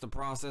wants the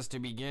process to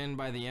begin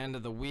by the end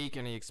of the week,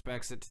 and he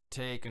expects it to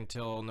take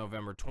until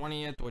November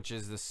 20th, which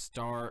is the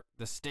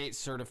state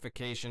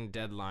certification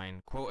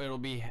deadline. Quote, "It'll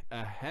be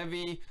a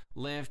heavy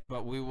lift,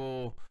 but we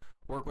will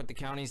work with the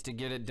counties to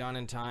get it done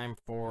in time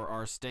for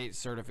our state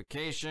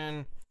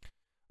certification.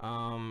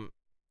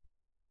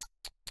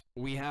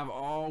 We have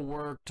all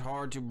worked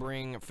hard to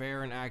bring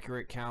fair and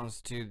accurate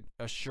counts to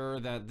assure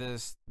that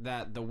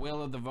the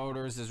will of the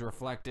voters is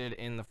reflected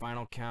in the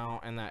final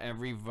count and that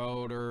every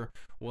voter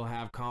will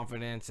have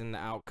confidence in the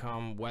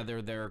outcome,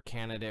 whether their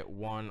candidate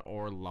won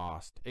or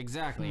lost."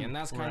 Exactly. And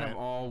that's kind of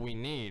all we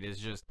need is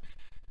just,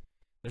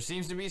 there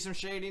seems to be some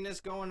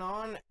shadiness going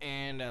on,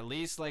 and at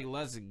least like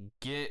let's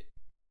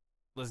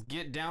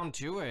get down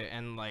to it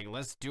and like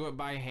let's do it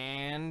by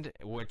hand,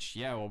 which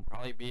will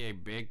probably be a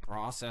big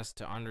process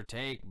to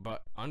undertake,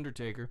 but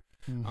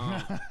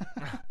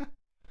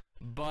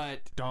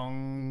but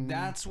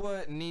that's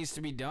what needs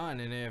to be done.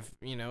 And if,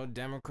 you know,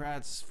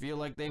 Democrats feel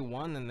like they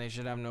won, then they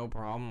should have no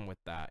problem with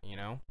that, you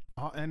know.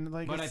 And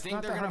like, but I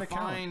think they're gonna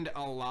find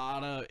a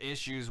lot of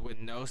issues with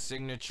no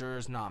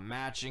signatures, not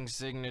matching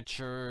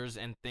signatures,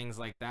 and things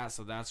like that.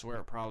 So that's where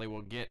it probably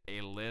will get a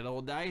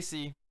little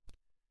dicey.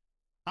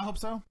 I hope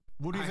so.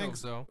 What do you think? I hope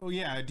so. Oh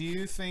yeah. Do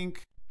you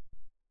think?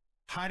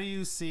 how do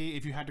you see,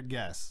 if you had to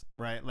guess,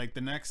 right? Like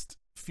the next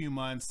few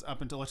months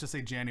up until, let's just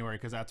say January,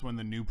 because that's when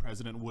the new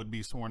president would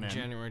be sworn in.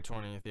 January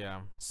 20th,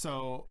 yeah.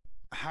 So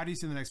how do you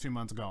see the next few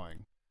months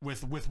going?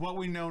 With what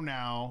we know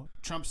now,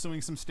 Trump's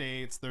suing some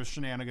states, there's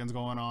shenanigans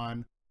going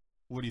on.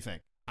 What do you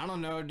think? I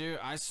don't know, dude.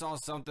 I saw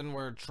something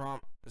where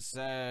Trump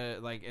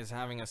said, like, is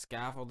having a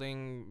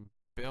scaffolding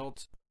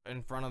built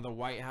in front of the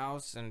White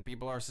House, and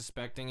people are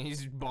suspecting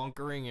he's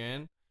bunkering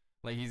in.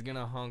 Like, he's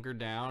gonna hunker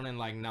down and,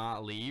 like,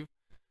 not leave.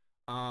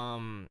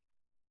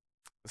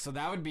 So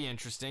that would be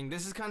interesting.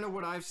 This is kind of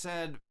what I've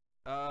said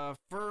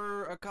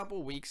for a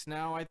couple weeks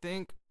now, I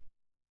think,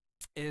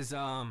 is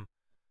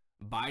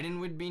Biden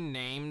would be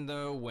named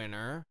the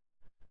winner.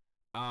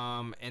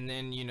 And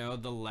then, you know,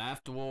 the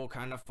left will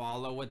kind of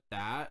follow with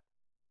that.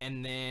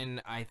 And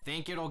then I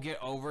think it'll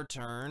get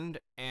overturned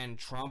and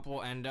Trump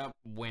will end up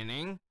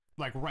winning.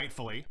 Like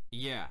rightfully.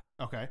 Yeah.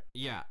 Okay.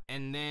 Yeah.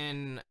 And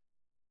then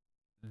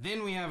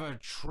we have a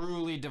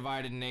truly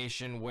divided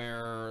nation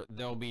where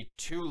there'll be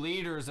two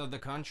leaders of the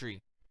country.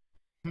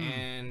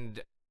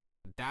 And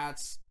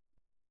that's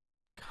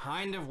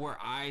kind of where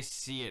I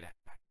see it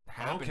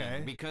happening.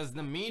 Okay. Because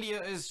the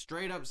media is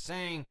straight up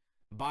saying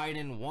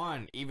Biden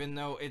won, even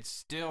though it's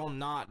still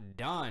not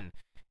done.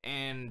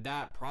 And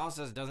that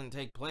process doesn't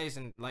take place,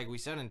 and like we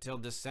said, until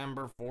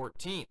December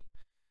 14th.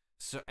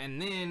 So,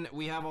 and then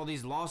we have all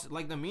these lawsuits.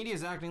 Like, the media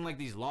is acting like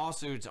these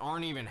lawsuits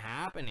aren't even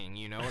happening.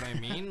 You know what I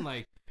mean?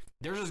 Like,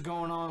 they're just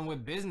going on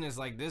with business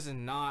like this is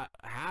not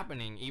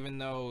happening, even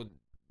though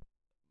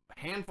a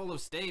handful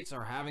of states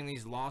are having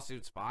these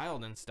lawsuits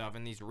filed and stuff,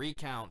 and these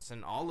recounts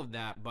and all of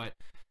that. But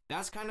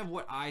that's kind of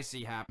what I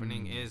see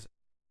happening, is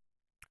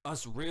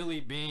us really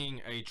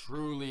being a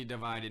truly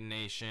divided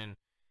nation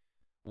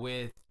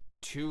with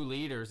two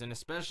leaders. And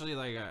especially,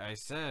 like I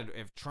said,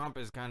 if Trump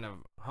is kind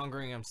of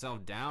hunkering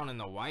himself down in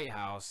the White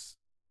House,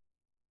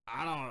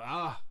 I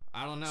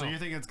don't know. So you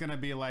think it's going to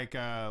be like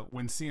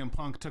when CM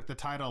Punk took the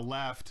title,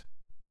 left,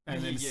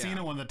 and then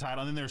Cena won the title,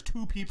 and then there's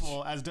two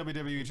people as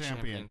WWE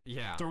champion.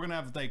 Yeah. So we're going to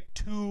have like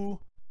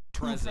two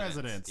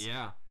presidents.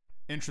 Yeah.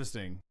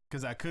 Interesting,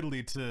 because that could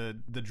lead to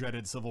the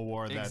dreaded civil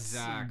war that's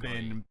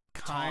been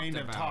kind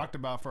of talked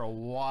about for a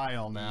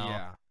while now.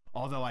 Yeah.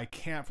 Although I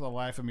can't for the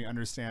life of me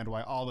understand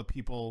why all the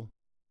people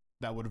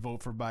that would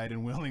vote for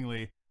Biden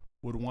willingly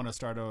would want to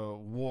start a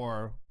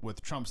war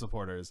with Trump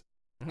supporters.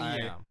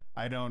 Yeah.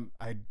 I don't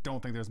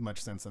think there's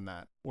much sense in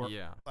that. Or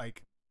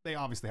like, they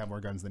obviously have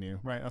more guns than you,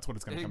 right? That's what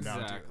it's going to come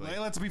down to. Like,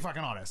 let's be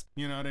fucking honest.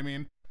 You know what I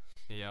mean?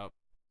 Yep.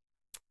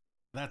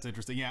 That's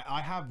interesting. Yeah, I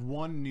have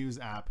one news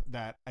app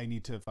that I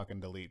need to fucking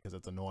delete because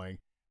it's annoying.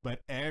 But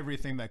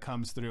everything that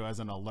comes through as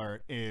an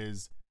alert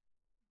is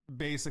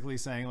basically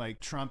saying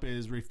like Trump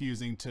is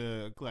refusing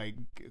to like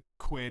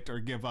quit or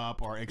give up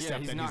or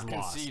accept that he's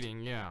lost.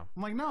 Conceding, yeah.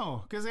 I'm like,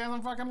 no, because he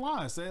hasn't fucking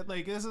lost.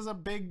 Like, this is a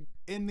big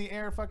in the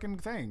air fucking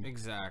thing.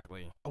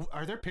 Exactly.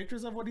 Are there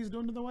pictures of what he's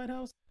doing to the White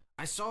House?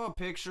 I saw a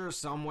picture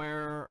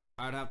somewhere.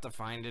 I'd have to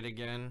find it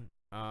again.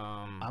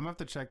 I'm gonna have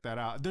to check that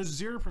out.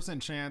 There's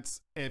 0%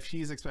 chance if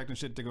he's expecting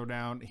shit to go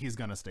down, he's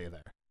gonna stay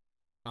there.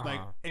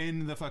 Like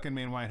in the fucking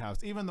main White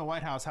House. Even the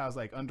White House has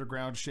like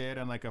underground shit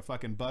and like a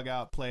fucking bug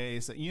out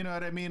place. You know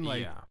what I mean?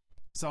 Like,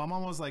 so I'm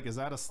almost like, is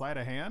that a sleight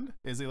of hand?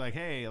 Is he like,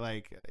 hey,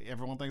 like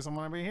everyone thinks I'm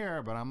gonna be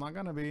here, but I'm not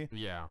gonna be?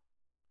 Yeah.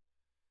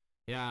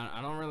 Yeah,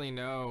 I don't really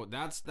know.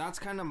 That's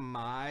kind of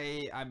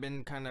I've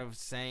been kind of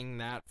saying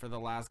that for the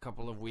last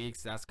couple of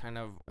weeks. That's kind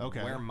of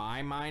where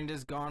my mind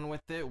has gone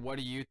with it. What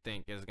do you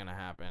think is gonna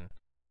happen?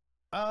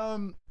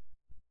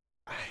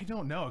 I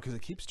don't know, because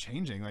it keeps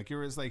changing. Like,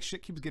 you're like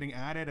shit keeps getting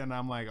added, and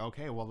I'm like,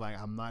 okay, well, like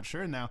I'm not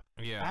sure now.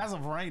 Yeah. As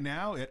of right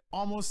now, it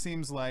almost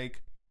seems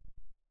like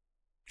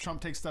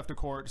Trump takes stuff to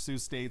court,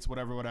 sues states,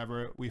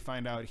 whatever. We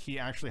find out he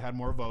actually had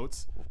more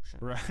votes,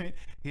 right?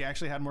 He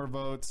actually had more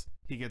votes.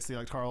 He gets the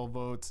electoral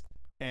votes,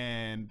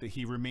 and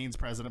he remains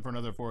president for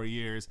another 4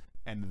 years.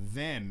 And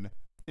then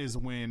is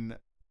when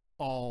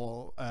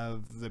all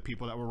of the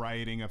people that were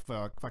rioting a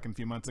fucking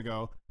few months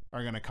ago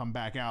are going to come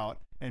back out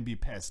and be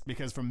pissed,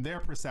 because from their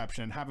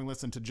perception, having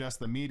listened to just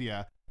the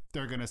media,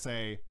 they're going to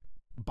say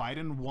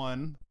Biden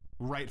won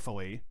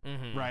rightfully,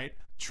 right?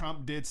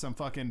 Trump did some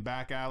fucking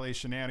back alley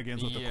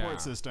shenanigans with the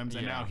court systems,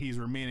 and now he's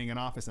remaining in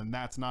office, and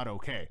that's not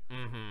okay.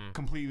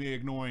 Completely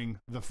ignoring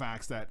the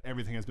facts that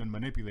everything has been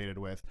manipulated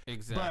with.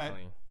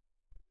 Exactly.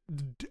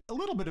 But a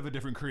little bit of a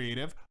different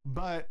creative,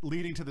 but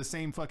leading to the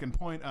same fucking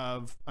point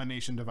of a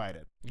nation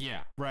divided. Yeah.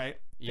 Right?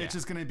 Yeah. It's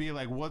just going to be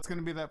like, what's going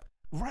to be that?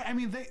 Right. I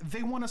mean,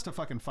 they want us to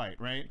fucking fight,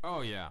 right?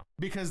 Oh, yeah.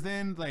 Because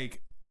then,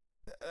 like,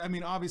 I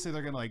mean, obviously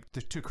they're going to, like,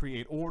 to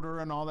create order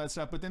and all that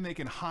stuff, but then they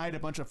can hide a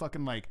bunch of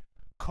fucking, like,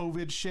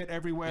 COVID shit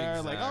everywhere.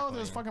 Exactly. Like, oh,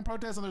 there's fucking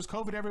protests and there's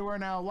COVID everywhere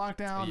now,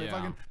 lockdown. Yeah. They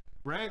fucking,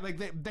 right? Like,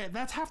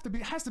 that's has to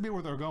be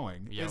where they're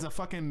going. Yep. Is a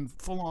fucking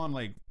full-on,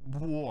 like,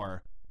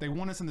 war. They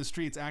want us in the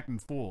streets acting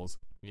fools.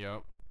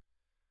 Yep.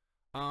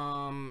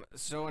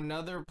 So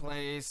another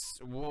place,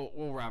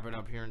 we'll wrap it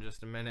up here in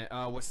just a minute.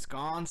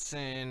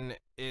 Wisconsin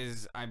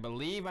is, I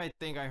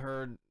think I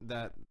heard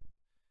that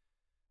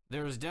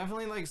There's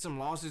definitely like some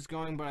lawsuits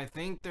going, but I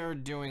think they're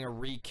doing a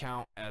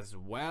recount as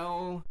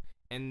well.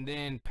 And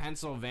then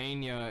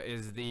Pennsylvania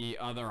is the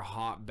other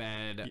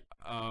hotbed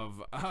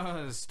of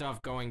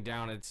stuff going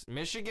down. It's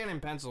Michigan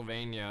and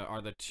Pennsylvania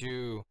are the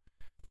two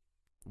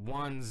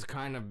ones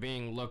kind of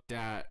being looked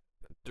at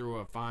through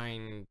a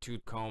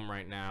fine-tooth comb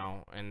right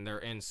now, and they're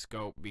in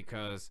scope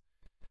because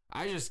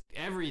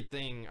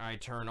everything I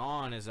turn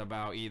on is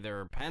about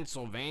either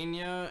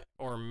Pennsylvania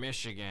or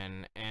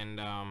Michigan, and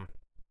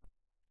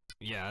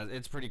yeah,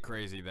 it's pretty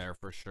crazy there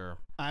for sure.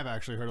 I've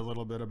actually heard a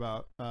little bit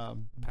about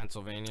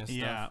Pennsylvania stuff.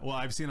 Yeah, well,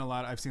 I've seen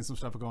some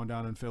stuff going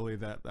down in Philly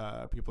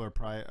that people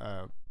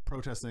are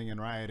protesting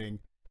and rioting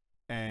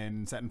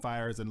and setting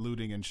fires and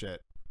looting and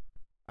shit.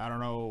 I don't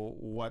know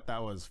what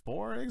that was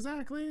for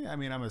exactly. I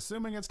mean, I'm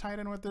assuming it's tied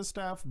in with this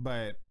stuff,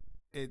 but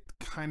it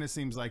kind of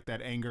seems like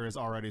that anger is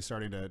already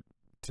starting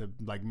to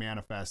like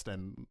manifest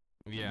and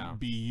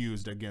be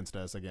used against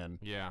us again.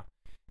 Yeah.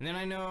 And then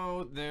I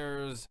know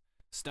there's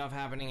stuff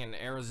happening in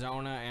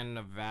Arizona and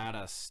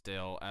Nevada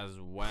still as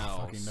well.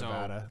 Fucking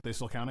Nevada. They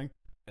still counting?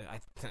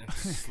 I think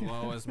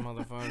slow as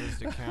motherfuckers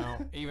to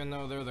count, even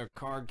though they're the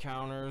card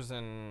counters,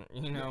 and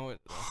you know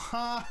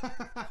I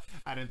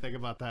didn't think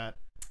about that.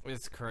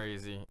 It's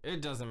crazy.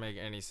 It doesn't make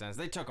any sense.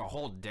 They took a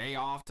whole day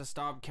off to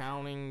stop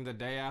counting the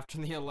day after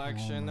the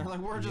election. They're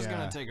like, we're just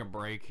going to take a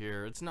break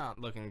here. It's not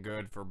looking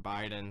good for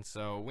Biden,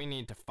 so we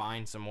need to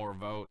find some more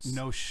votes.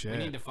 No shit. We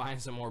need to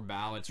find some more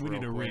ballots We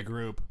need to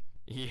regroup.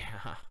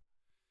 Yeah.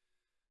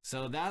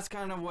 So that's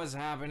kind of what's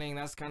happening.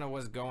 That's kind of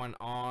what's going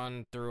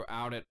on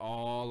throughout it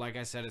all. Like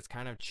I said, it's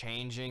kind of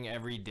changing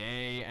every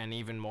day, and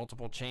even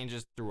multiple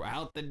changes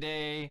throughout the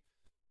day.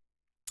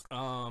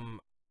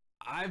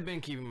 I've been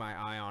keeping my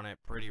eye on it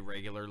pretty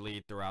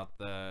regularly throughout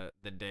the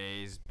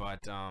days,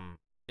 but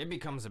it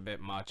becomes a bit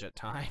much at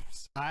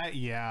times.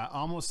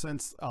 Almost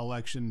since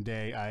election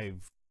day,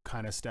 I've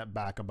kind of stepped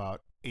back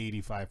about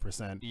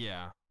 85%.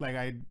 Yeah. Like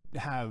I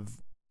have,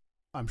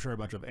 I'm sure, a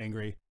bunch of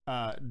angry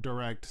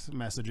direct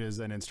messages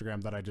and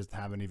Instagram that I just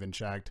haven't even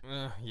checked.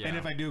 Yeah. And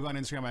if I do go on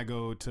Instagram, I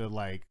go to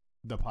like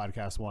the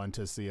podcast one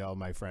to see all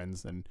my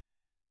friends and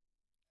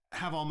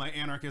have all my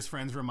anarchist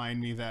friends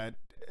remind me that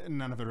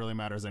none of it really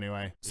matters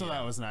anyway. So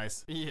that was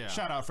nice. Yeah.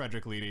 Shout out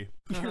Frederick Leedy.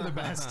 You're the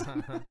best.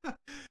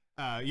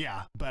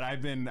 Yeah, but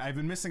I've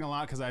been missing a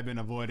lot because I've been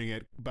avoiding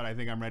it, but I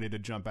think I'm ready to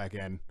jump back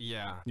in.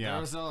 Yeah.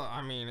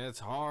 I mean, it's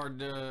hard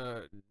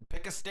to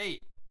pick a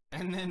state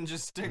and then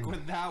just stick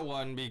with that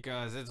one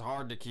because it's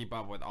hard to keep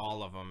up with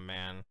all of them,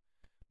 man.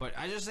 But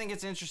I just think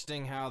it's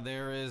interesting how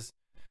there is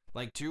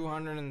like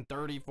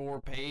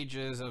 234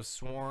 pages of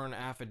sworn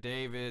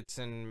affidavits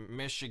in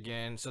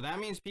Michigan. So that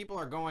means people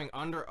are going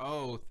under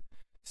oath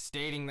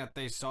stating that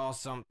they saw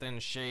something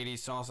shady,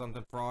 saw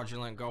something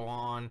fraudulent go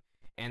on,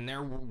 and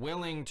they're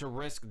willing to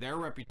risk their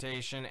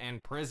reputation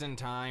and prison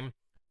time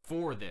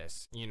for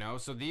this, you know?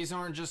 So these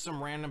aren't just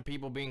some random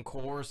people being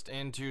coerced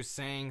into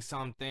saying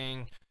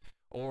something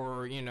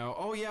or, you know,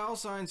 oh yeah, I'll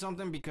sign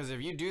something, because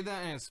if you do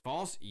that and it's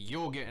false,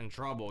 you'll get in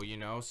trouble, you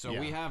know? So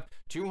we have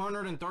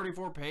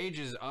 234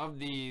 pages of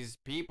these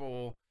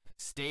people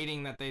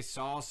stating that they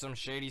saw some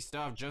shady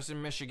stuff just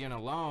in Michigan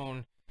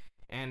alone.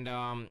 And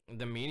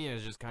the media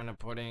is just kind of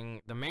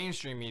the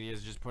mainstream media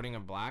is just putting a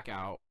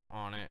blackout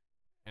on it.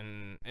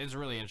 And it's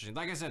really interesting.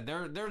 Like I said,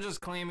 they're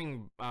just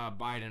claiming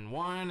Biden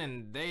won,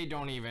 and they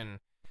don't even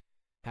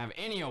have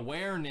any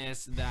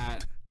awareness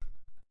that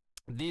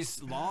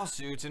these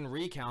lawsuits and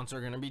recounts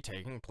are going to be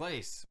taking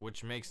place,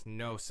 which makes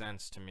no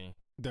sense to me.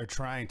 They're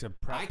trying to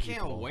prep I can't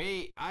people.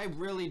 wait. I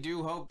really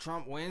do hope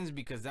Trump wins,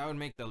 because that would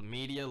make the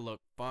media look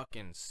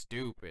fucking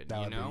stupid,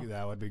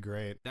 that would be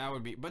great. That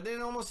would be, but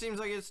it almost seems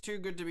like it's too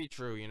good to be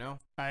true, you know?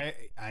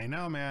 I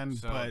know, man,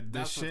 so but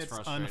this shit's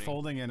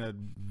unfolding in a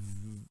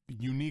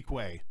unique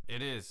way.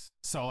 It is.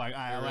 So like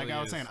I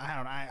was saying,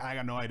 I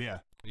got no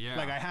idea. Yeah.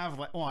 Like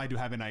I do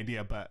have an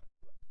idea, but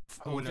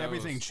with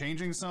everything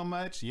changing so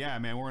much, yeah,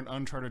 man, we're in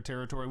uncharted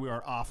territory. We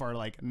are off our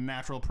like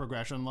natural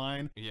progression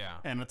line. Yeah.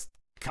 And it's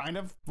kind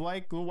of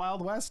like the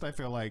Wild West, I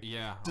feel like.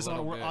 Yeah. Just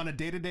on a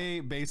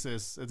day-to-day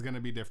basis, it's going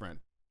to be different.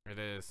 It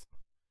is.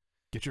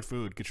 Get your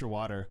food, get your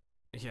water.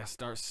 Yeah,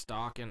 start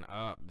stocking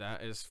up.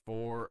 That is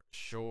for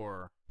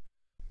sure.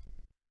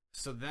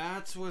 So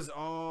that was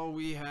all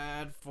we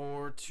had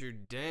for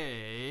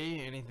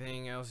today.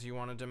 Anything else you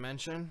wanted to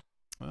mention?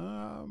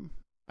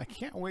 I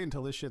can't wait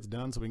until this shit's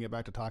done so we can get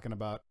back to talking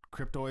about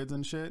cryptoids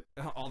and shit.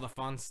 All the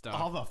fun stuff.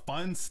 All the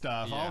fun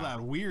stuff. Yeah. All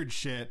that weird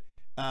shit.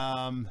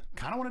 Kind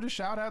of wanted to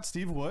shout out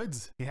Steve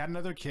Woods. He had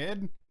another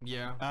kid.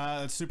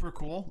 Yeah. It's super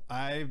cool.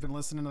 I've been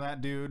listening to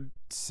that dude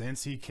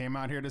since he came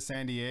out here to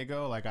San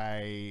Diego. Like,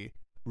 I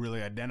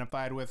really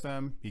identified with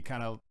him. He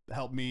kind of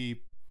helped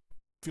me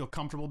feel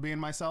comfortable being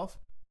myself.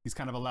 He's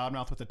kind of a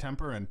loudmouth with a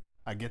temper, and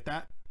I get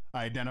that.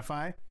 I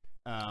identify.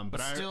 But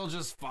still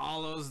just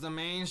follows the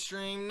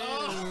mainstream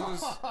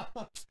news.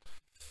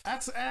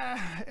 That's,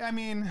 I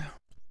mean,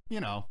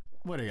 you know,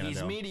 what are you gonna do?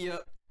 He's media.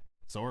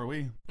 So are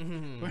we.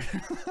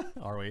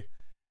 Are we?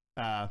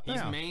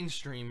 He's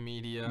mainstream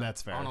media.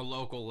 That's fair. On a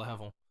local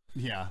level.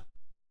 Yeah.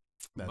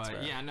 That's but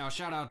fair. yeah, no,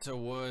 shout out to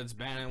Woods,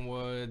 Ben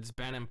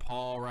and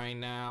Paul right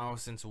now,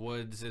 since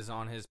Woods is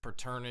on his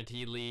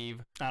paternity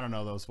leave. I don't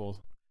know those fools.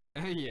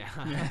 Yeah.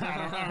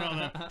 I don't know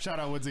them. Shout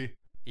out Woodsy.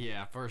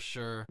 Yeah, for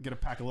sure. Get a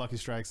pack of Lucky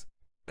Strikes.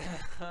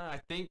 I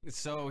think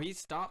so. He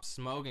stopped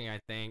smoking, I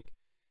think,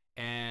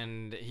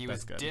 and he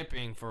was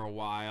dipping for a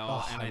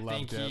while. Oh, and I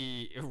think dip.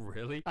 he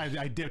really.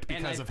 I dipped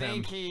because of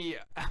him.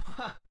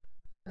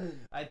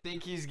 I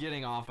think he's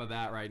getting off of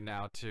that right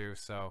now too.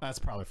 So that's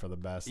probably for the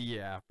best.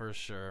 Yeah, for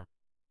sure.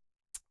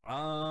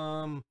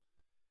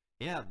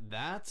 Yeah,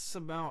 that's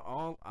about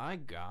all I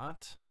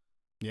got.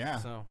 Yeah.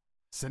 So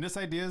send us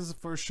ideas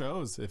for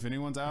shows if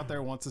anyone's out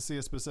there wants to see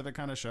a specific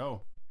kind of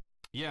show.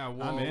 Yeah,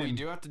 well, we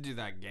do have to do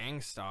that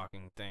gang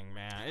stalking thing,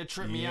 man. It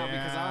tripped me out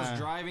because I was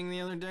driving the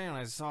other day and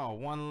I saw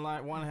one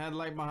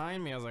headlight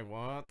behind me. I was like,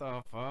 what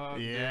the fuck?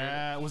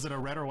 Yeah. Dude? Was it a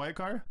red or white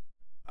car?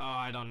 Oh,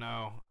 I don't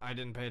know. I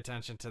didn't pay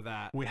attention to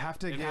that. We have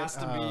to It has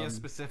to be a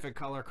specific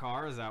color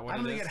car. Is that what it is? I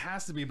don't think it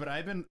has to be, but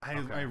I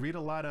read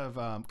a lot of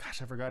gosh,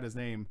 I forgot his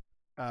name.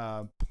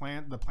 The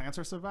plants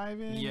are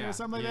surviving or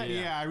something like that.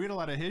 Yeah, I read a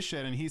lot of his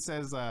shit and he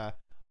says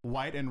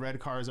white and red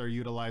cars are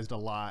utilized a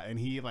lot, and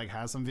he like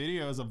has some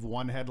videos of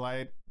one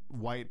headlight,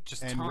 white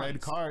just and red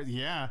cars.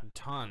 Yeah,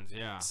 tons.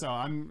 Yeah. So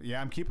I'm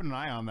keeping an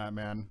eye on that,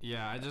 man.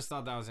 Yeah, I just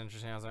thought that was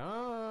interesting. I was like,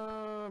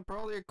 oh,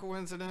 probably a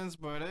coincidence,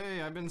 but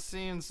hey, I've been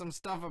seeing some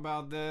stuff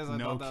about this. I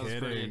thought that was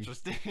pretty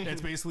interesting.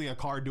 It's basically a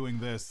car doing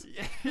this.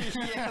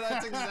 Yeah,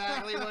 that's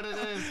exactly what it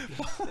is.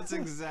 That's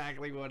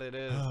exactly what it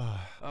is.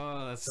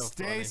 Oh, that's so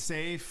funny. Stay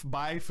safe.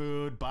 Buy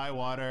food. Buy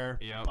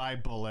water. Buy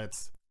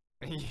bullets.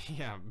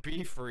 Yeah,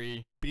 be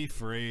free. Be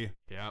free.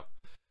 Yep.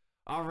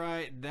 All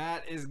right,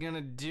 that is going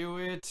to do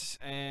it,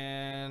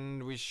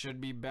 and we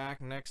should be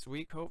back next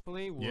week,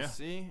 hopefully. We'll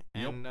see.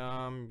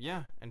 And,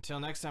 yeah,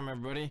 until next time,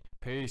 everybody.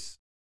 Peace.